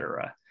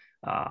 etc.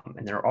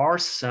 And there are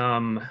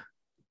some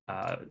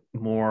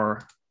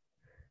more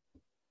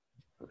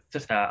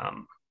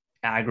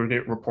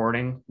aggregate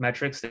reporting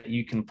metrics that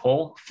you can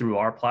pull through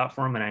our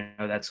platform, and I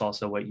know that's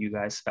also what you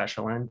guys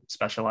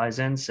specialize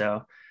in.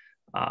 So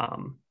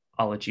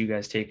I'll let you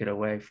guys take it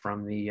away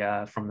from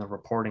the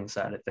reporting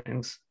side of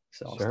things.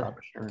 So I'll stop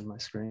sharing my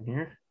screen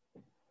here.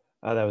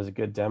 That was a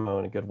good demo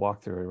and a good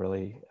walkthrough. I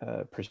really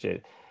appreciate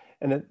it.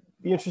 And the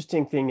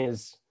interesting thing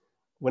is,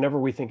 whenever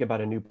we think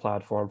about a new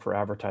platform for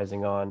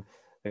advertising on,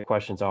 the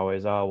question's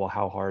always, oh, well,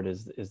 how hard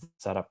is the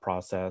setup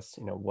process?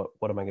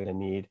 What am I going to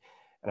need?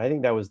 And I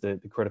think that was the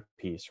critical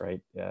piece,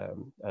 right?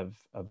 Of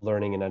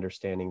learning and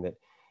understanding that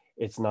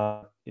it's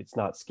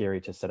not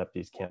scary to set up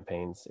these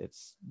campaigns.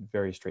 It's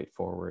very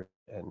straightforward,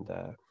 and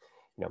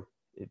you know,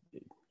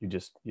 you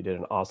did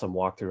an awesome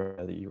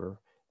walkthrough that you were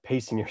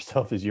pacing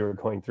yourself as you were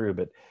going through,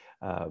 but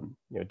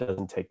you know, it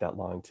doesn't take that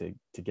long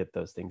to get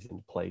those things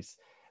into place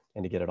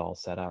and to get it all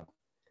set up.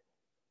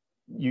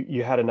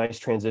 You had a nice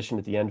transition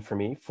at the end for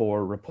me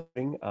for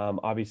reporting.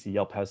 Obviously,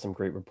 Yelp has some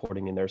great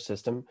reporting in their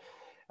system,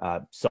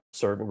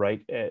 self-serving,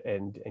 right,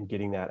 and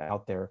getting that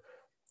out there.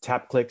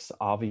 TapClicks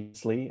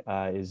obviously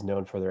is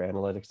known for their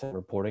analytics and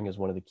reporting as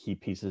one of the key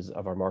pieces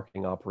of our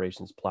marketing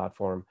operations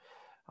platform.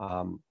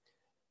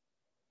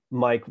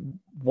 Mike,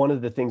 one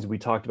of the things we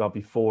talked about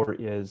before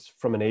is,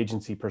 from an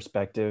agency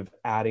perspective,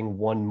 adding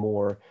one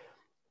more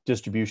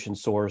distribution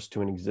source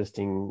to an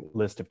existing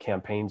list of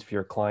campaigns for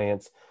your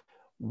clients.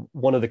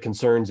 One of the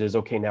concerns is,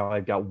 okay, now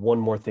I've got one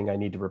more thing I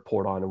need to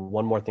report on and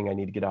one more thing I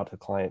need to get out to the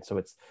client.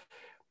 So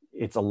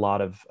it's a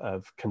lot of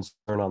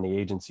concern on the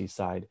agency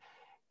side.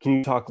 Can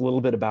you talk a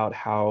little bit about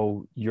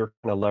how you're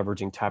kind of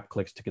leveraging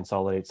TapClicks to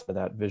consolidate some of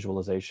that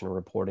visualization and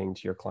reporting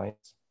to your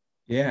clients?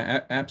 Yeah,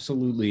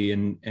 absolutely.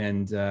 And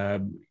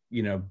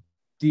you know,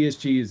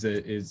 DSG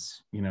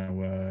is you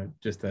know,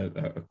 just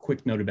a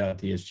quick note about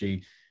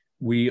DSG.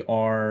 We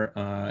are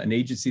an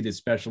agency that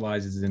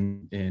specializes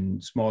in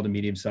small to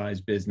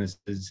medium-sized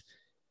businesses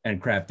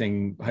and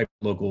crafting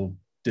hyper-local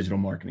digital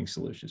marketing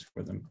solutions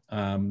for them.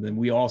 Then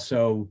we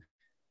also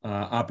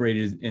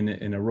operated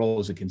in a role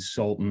as a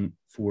consultant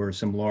for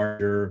some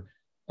larger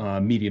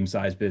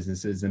medium-sized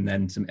businesses, and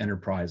then some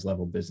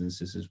enterprise-level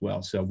businesses as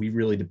well. So we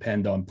really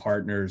depend on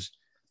partners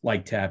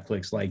like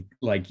TapClicks,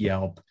 like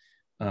Yelp,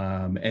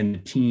 and the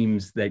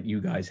teams that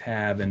you guys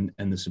have, and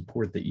the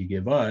support that you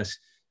give us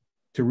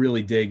to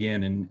really dig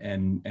in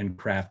and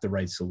craft the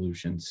right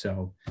solutions.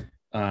 So,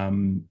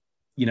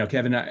 you know,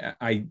 Kevin,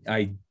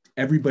 I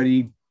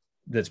everybody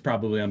that's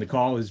probably on the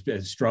call has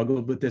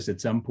struggled with this at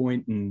some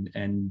point,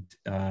 and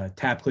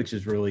TapClicks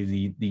is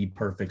really the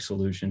perfect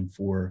solution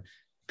for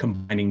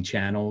combining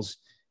channels.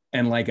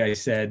 And like I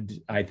said,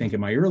 I think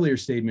in my earlier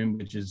statement,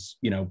 which is,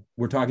 you know,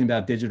 we're talking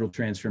about digital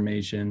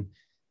transformation.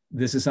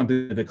 This is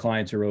something that the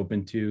clients are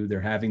open to. They're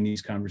having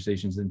these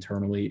conversations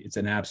internally. It's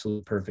an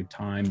absolute perfect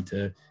time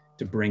to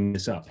bring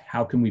this up.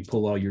 How can we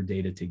pull all your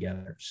data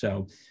together?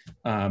 So,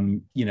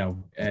 you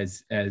know,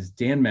 as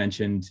Dan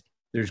mentioned,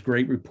 there's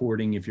great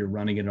reporting if you're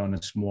running it on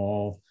a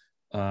small,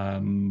 you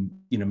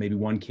know, maybe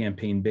one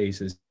campaign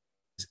basis.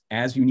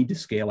 As you need to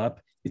scale up,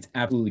 it's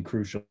absolutely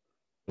crucial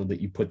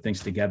that you put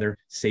things together,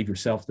 save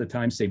yourself the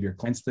time, save your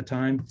clients the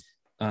time,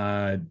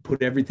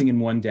 put everything in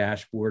one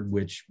dashboard,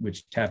 which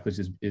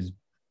TapClicks is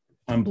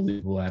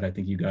unbelievable at. I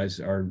think you guys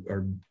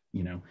are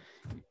you know,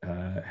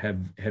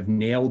 have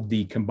nailed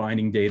the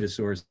combining data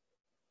sources.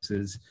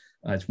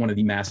 It's one of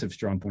the massive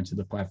strong points of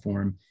the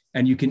platform.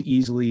 And you can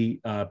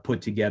easily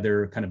put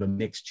together kind of a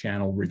mixed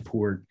channel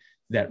report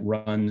that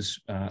runs,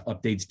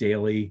 updates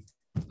daily.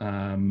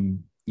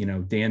 You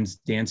know,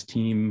 Dan's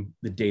team,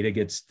 the data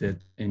gets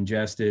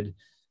ingested,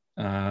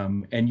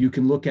 and you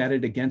can look at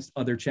it against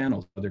other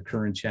channels, other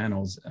current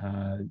channels,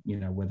 you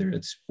know, whether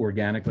it's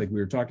organic, like we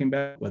were talking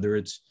about, whether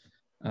it's,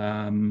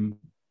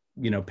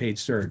 you know, paid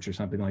search or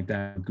something like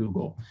that,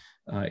 Google.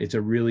 It's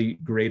a really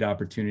great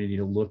opportunity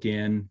to look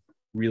in,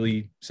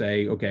 really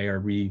say, okay, are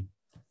we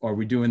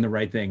doing the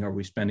right thing? Are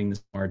we spending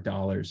the smart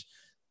dollars?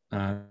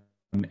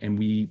 And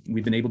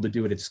we've been able to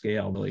do it at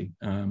scale, really,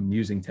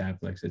 using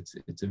TapClicks.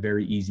 It's a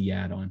very easy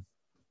add-on.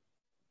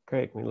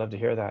 Great, we love to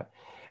hear that.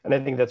 And I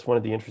think that's one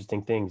of the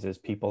interesting things is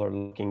people are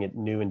looking at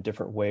new and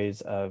different ways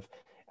of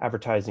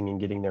advertising and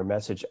getting their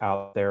message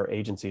out there.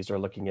 Agencies are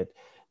looking at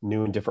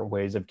new and different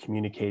ways of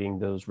communicating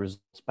those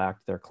results back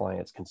to their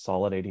clients,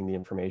 consolidating the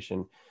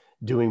information,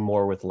 doing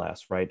more with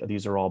less, right?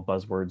 These are all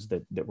buzzwords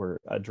that we're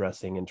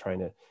addressing and trying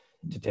to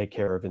take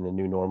care of in the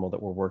new normal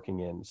that we're working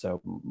in. So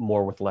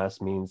more with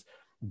less means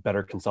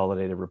better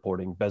consolidated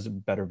reporting,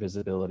 better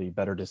visibility,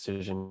 better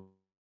decision,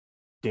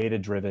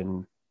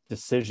 data-driven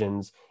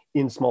decisions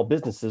in small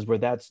businesses where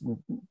that's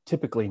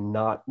typically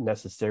not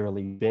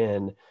necessarily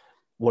been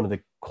one of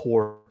the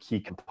core key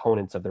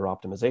components of their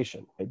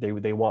optimization.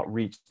 They want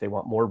reach, they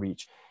want more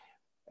reach.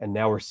 And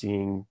now we're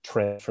seeing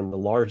trends from the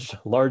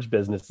large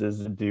businesses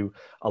that do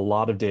a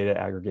lot of data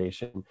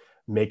aggregation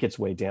make its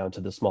way down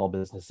to the small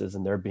businesses,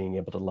 and they're being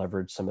able to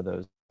leverage some of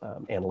those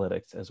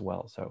analytics as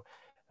well. So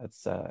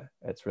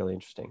that's really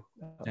interesting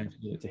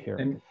to hear.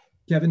 And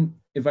Kevin,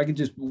 if I could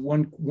just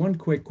one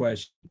quick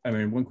question,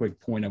 one quick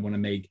point I want to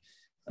make.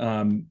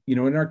 You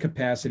know, in our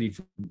capacity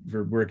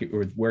for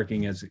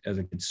working as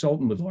a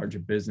consultant with larger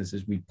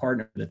businesses, we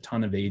partner with a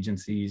ton of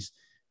agencies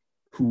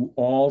who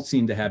all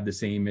seem to have the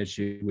same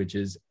issue, which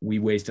is we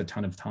waste a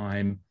ton of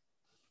time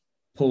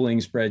pulling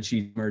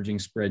spreadsheets, merging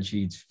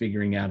spreadsheets,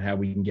 figuring out how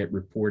we can get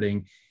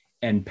reporting,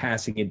 and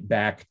passing it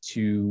back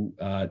to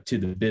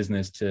the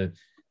business to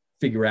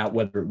figure out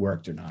whether it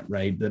worked or not,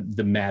 right?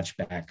 The match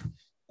back.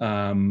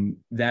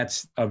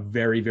 That's a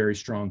very, very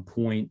strong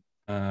point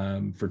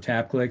for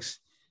TapClicks.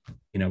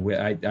 You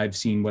know, I've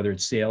seen whether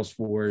it's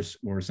Salesforce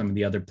or some of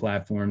the other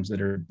platforms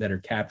that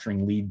are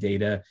capturing lead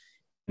data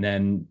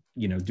then,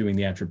 doing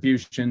the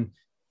attribution,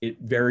 it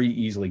very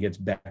easily gets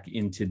back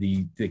into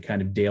the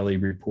kind of daily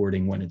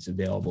reporting when it's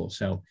available.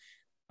 So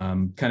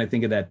kind of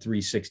think of that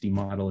 360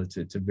 model. It's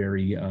a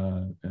very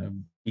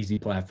easy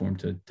platform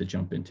to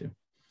jump into.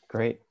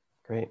 Great.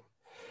 We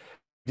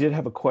did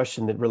have a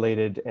question that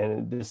related,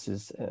 and this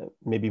is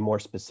maybe more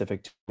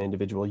specific to an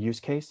individual use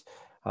case,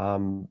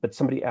 but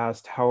somebody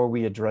asked, how are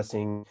we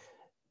addressing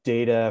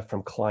data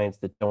from clients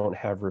that don't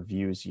have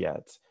reviews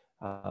yet?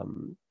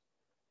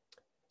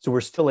 So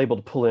we're still able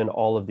to pull in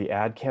all of the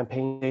ad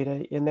campaign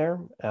data in there.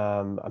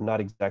 I'm not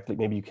exactly,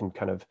 maybe you can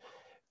kind of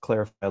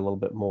clarify a little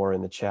bit more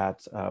in the chat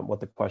what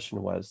the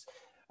question was.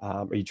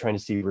 Are you trying to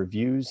see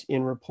reviews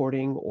in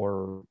reporting,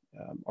 or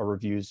are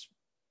reviews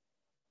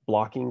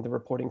blocking the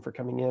reporting for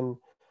coming in?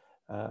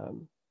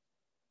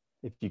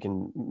 If you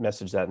can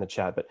message that in the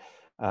chat, but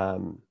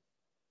oh,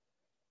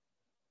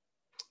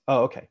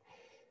 okay.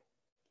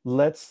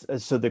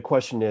 So the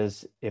question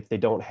is, if they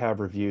don't have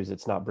reviews,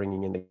 it's not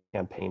bringing in the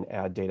campaign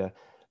ad data.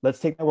 Let's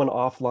take that one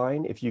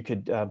offline. If you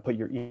could put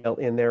your email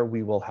in there,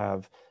 we will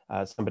have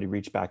somebody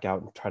reach back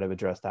out and try to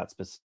address that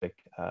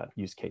specific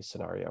use case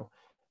scenario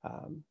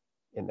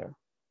in there.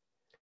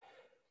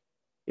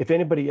 If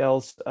anybody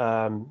else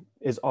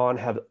is on,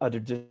 have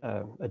other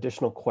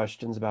additional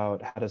questions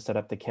about how to set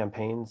up the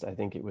campaigns, I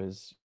think it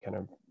was kind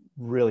of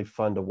really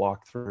fun to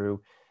walk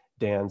through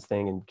Dan's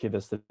thing and give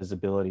us the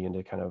visibility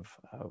into kind of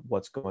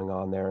what's going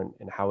on there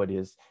and how it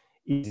is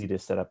easy to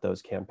set up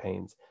those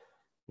campaigns.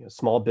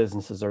 Small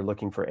businesses are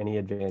looking for any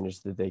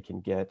advantage that they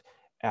can get.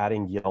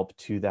 Adding Yelp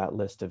to that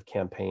list of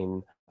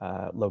campaign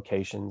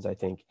locations, I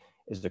think,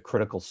 is the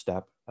critical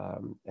step.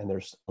 And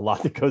there's a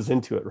lot that goes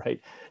into it, right?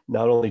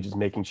 Not only just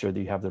making sure that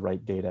you have the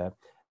right data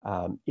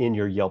in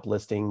your Yelp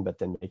listing, but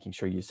then making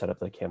sure you set up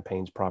the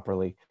campaigns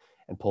properly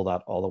and pull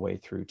that all the way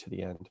through to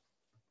the end.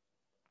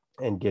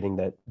 And getting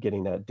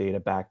that data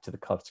back to the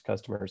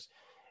customers,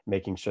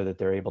 making sure that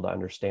they're able to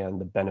understand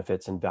the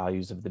benefits and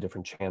values of the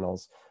different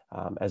channels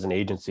as an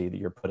agency that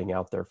you're putting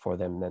out there for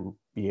them, and then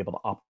be able to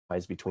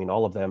optimize between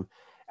all of them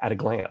at a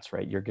glance,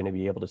 right? You're going to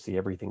be able to see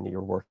everything that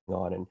you're working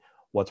on and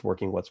what's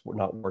working, what's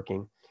not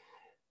working.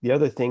 The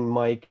other thing,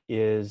 Mike,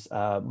 is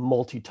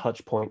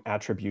multi-touch point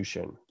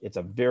attribution. It's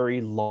a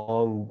very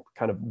long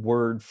kind of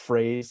word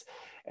phrase,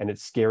 and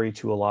it's scary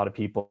to a lot of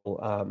people.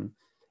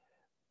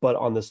 But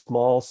on the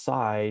small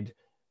side,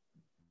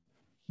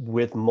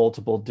 with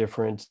multiple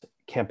different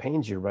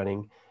campaigns you're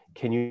running,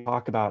 can you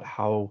talk about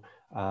how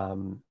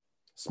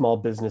small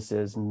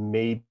businesses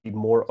may be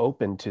more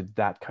open to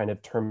that kind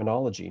of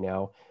terminology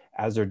now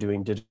as they're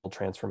doing digital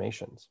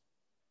transformations?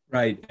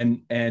 Right.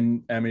 And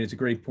I mean, it's a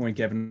great point,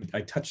 Kevin.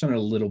 I touched on it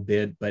a little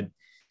bit, but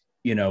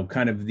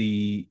kind of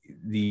the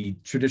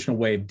traditional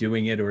way of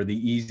doing it, or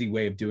the easy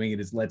way of doing it,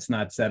 is let's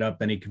not set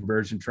up any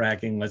conversion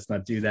tracking. Let's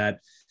not do that.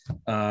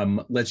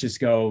 Let's just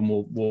go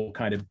and we'll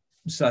kind of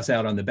suss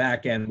out on the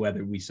back end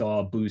whether we saw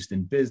a boost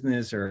in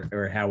business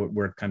or how it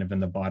worked kind of in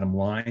the bottom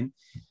line.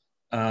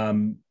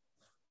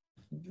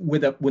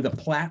 With a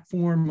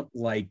platform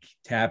like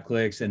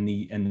TapClicks and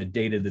the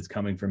data that's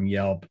coming from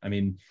Yelp, I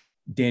mean,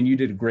 Dan, you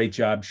did a great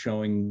job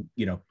showing,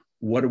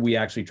 what are we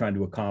actually trying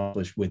to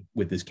accomplish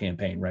with this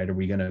campaign, right? Are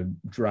we going to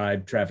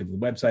drive traffic to the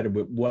website,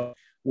 or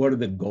what are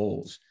the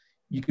goals?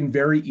 You can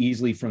very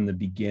easily from the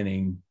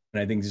beginning,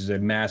 and I think this is a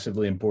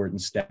massively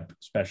important step,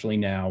 especially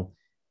now,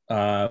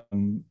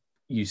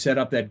 you set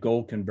up that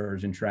goal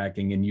conversion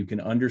tracking, and you can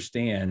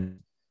understand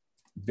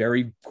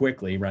very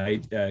quickly,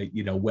 right?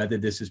 Whether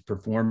this is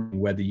performing,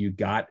 whether you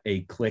got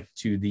a click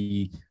to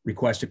the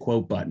request a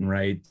quote button,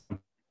 right?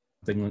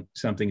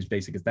 Something as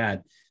basic as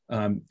that.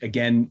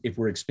 Again, if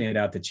we're expanded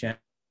out the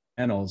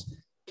channels,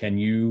 can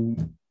you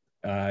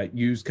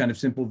use kind of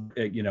simple,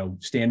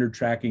 standard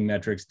tracking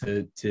metrics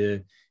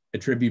to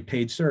attribute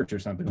paid search or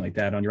something like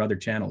that on your other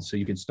channels? So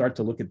you can start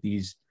to look at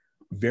these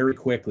very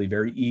quickly,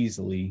 very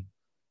easily,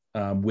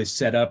 with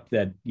setup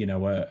that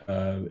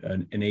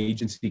an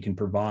agency can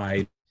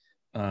provide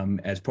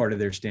as part of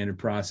their standard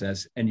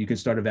process, and you can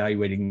start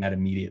evaluating that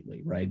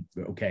immediately, right?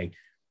 Okay,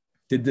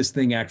 did this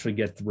thing actually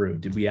get through?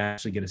 Did we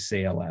actually get a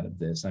sale out of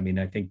this? I mean,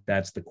 I think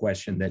that's the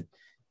question that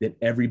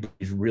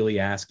everybody's really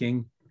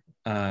asking.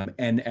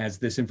 And as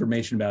this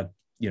information about,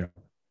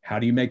 how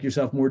do you make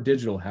yourself more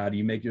digital? How do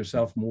you make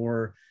yourself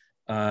more,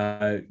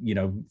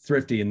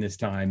 thrifty in this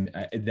time?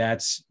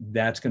 That's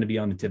going to be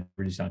on the tip of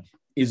everybody's tongue.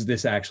 Is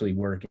this actually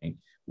working?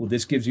 Well,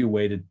 this gives you a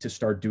way to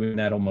start doing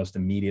that almost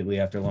immediately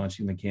after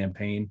launching the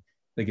campaign.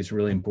 I think it's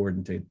really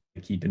important to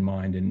keep in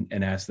mind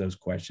and ask those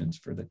questions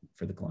for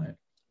the client.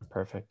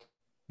 Perfect.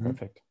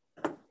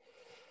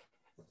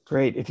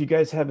 Great. If you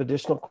guys have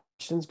additional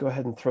questions, go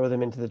ahead and throw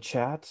them into the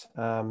chat,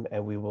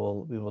 and we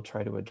will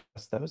try to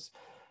address those.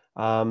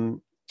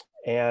 And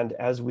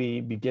as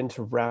we begin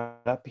to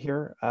wrap up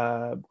here,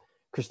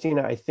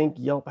 Christina, I think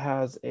Yelp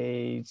has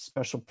a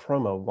special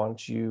promo.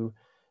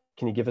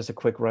 Can you give us a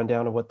quick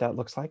rundown of what that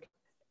looks like?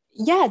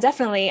 Yeah,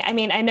 definitely. I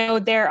mean, I know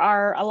there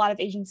are a lot of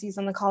agencies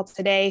on the call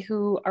today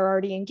who are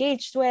already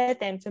engaged with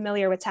and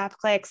familiar with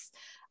TapClicks.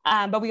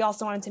 But we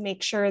also wanted to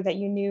make sure that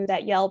you knew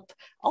that Yelp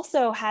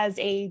also has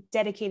a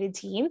dedicated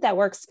team that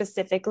works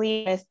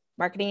specifically with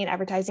marketing and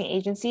advertising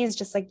agencies,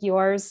 just like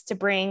yours, to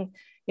bring,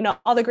 you know,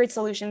 all the great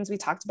solutions we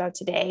talked about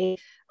today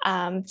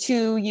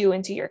to you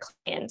and to your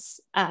clients.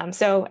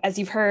 So as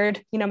you've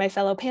heard, you know, my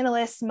fellow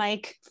panelist,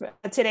 Mike,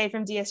 today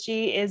from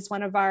DSG is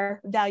one of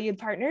our valued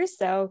partners.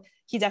 So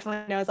he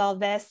definitely knows all of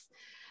this.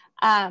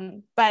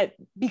 But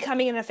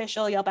becoming an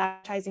official Yelp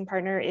advertising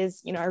partner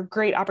is, you know, a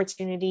great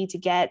opportunity to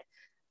get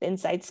the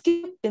inside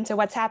scoop into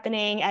what's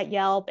happening at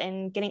Yelp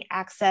and getting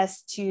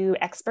access to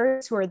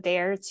experts who are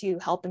there to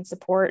help and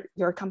support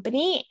your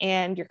company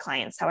and your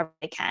clients however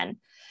they can.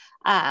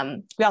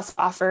 We also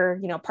offer,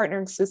 you know,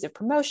 partner exclusive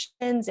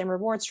promotions and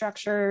reward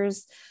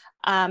structures,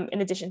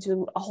 in addition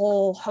to a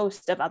whole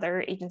host of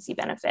other agency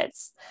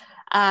benefits.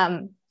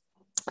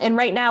 And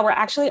right now we're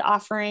actually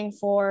offering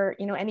for,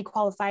 you know, any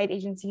qualified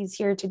agencies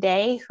here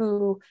today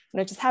who, you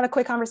know, just have a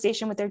quick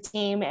conversation with their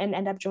team and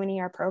end up joining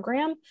our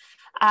program.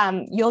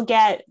 You'll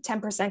get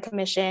 10%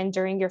 commission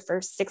during your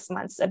first 6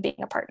 months of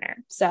being a partner.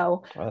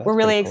 So we're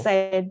really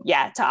excited,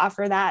 to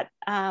offer that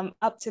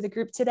up to the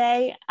group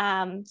today.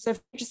 So if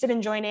you're interested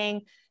in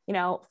joining, you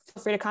know,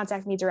 feel free to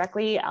contact me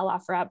directly. I'll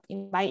offer up,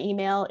 my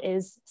email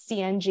is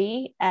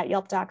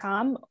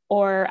cng@yelp.com,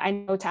 or I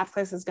know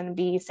TapClicks is going to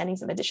be sending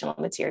some additional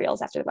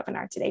materials after the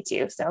webinar today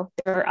too. So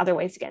there are other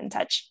ways to get in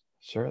touch.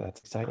 Sure,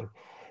 that's exciting.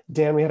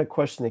 Dan, we had a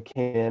question that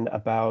came in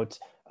about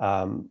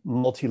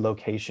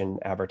multi-location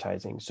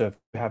advertising. So if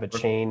you have a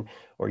chain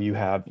or you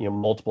have, you know,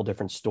 multiple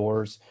different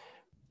stores,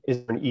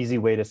 is there an easy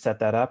way to set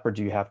that up, or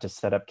do you have to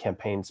set up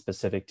campaigns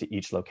specific to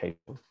each location?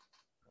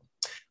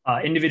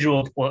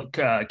 Individual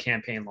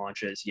campaign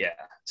launches, yeah.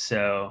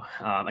 So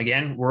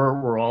again,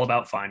 we're all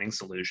about finding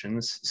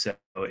solutions. So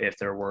if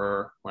there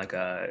were like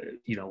a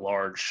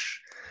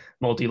large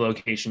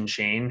multi-location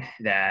chain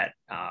that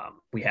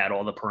we had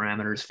all the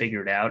parameters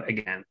figured out,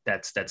 again,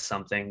 that's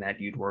something that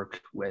you'd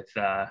work with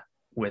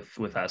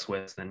us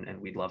with,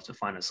 and we'd love to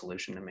find a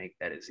solution to make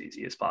that as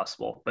easy as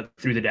possible. But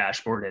through the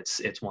dashboard,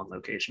 it's one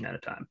location at a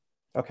time.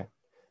 Okay,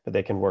 but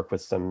they can work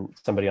with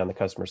somebody on the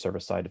customer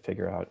service side to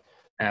figure out.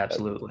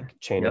 Absolutely.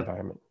 Chain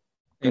environment.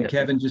 And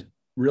Kevin, just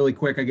really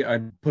quick,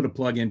 I put a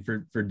plug in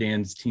for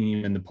Dan's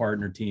team and the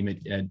partner team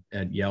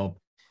at Yelp.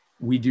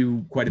 We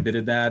do quite a bit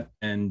of that,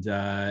 and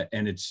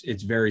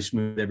it's very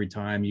smooth every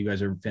time. You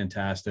guys are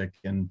fantastic,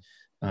 and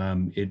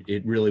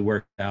it really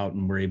worked out,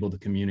 and we're able to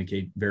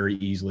communicate very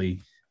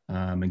easily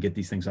and get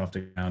these things off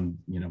the ground,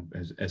 you know,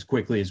 as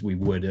quickly as we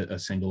would a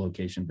single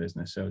location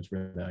business. So it's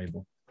really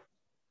valuable.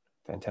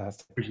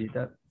 Fantastic. Appreciate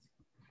that.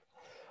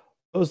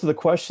 Those are the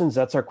questions.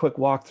 That's our quick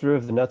walkthrough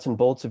of the nuts and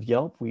bolts of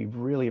Yelp. We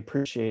really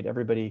appreciate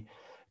everybody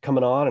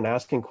coming on and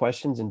asking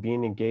questions and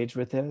being engaged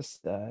with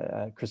this.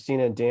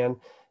 Christina and Dan,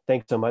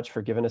 thanks so much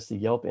for giving us the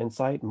Yelp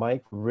insight.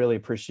 Mike, really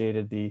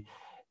appreciated the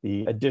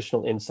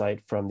additional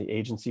insight from the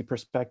agency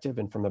perspective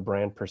and from a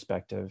brand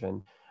perspective.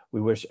 And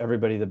we wish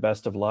everybody the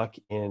best of luck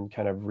in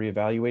kind of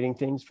reevaluating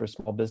things for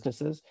small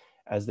businesses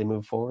as they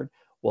move forward.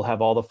 We'll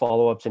have all the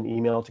follow-ups in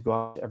email to go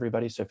out to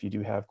everybody. So if you do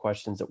have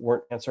questions that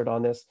weren't answered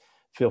on this,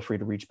 feel free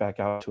to reach back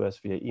out to us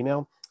via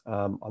email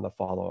on the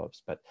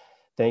follow-ups. But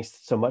thanks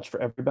so much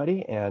for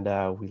everybody, and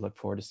we look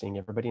forward to seeing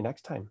everybody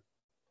next time.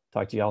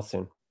 Talk to you all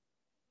soon.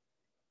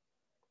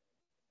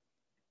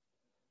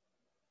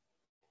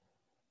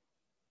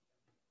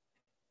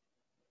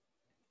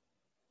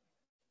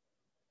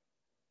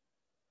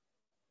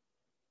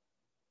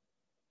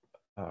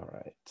 All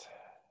right.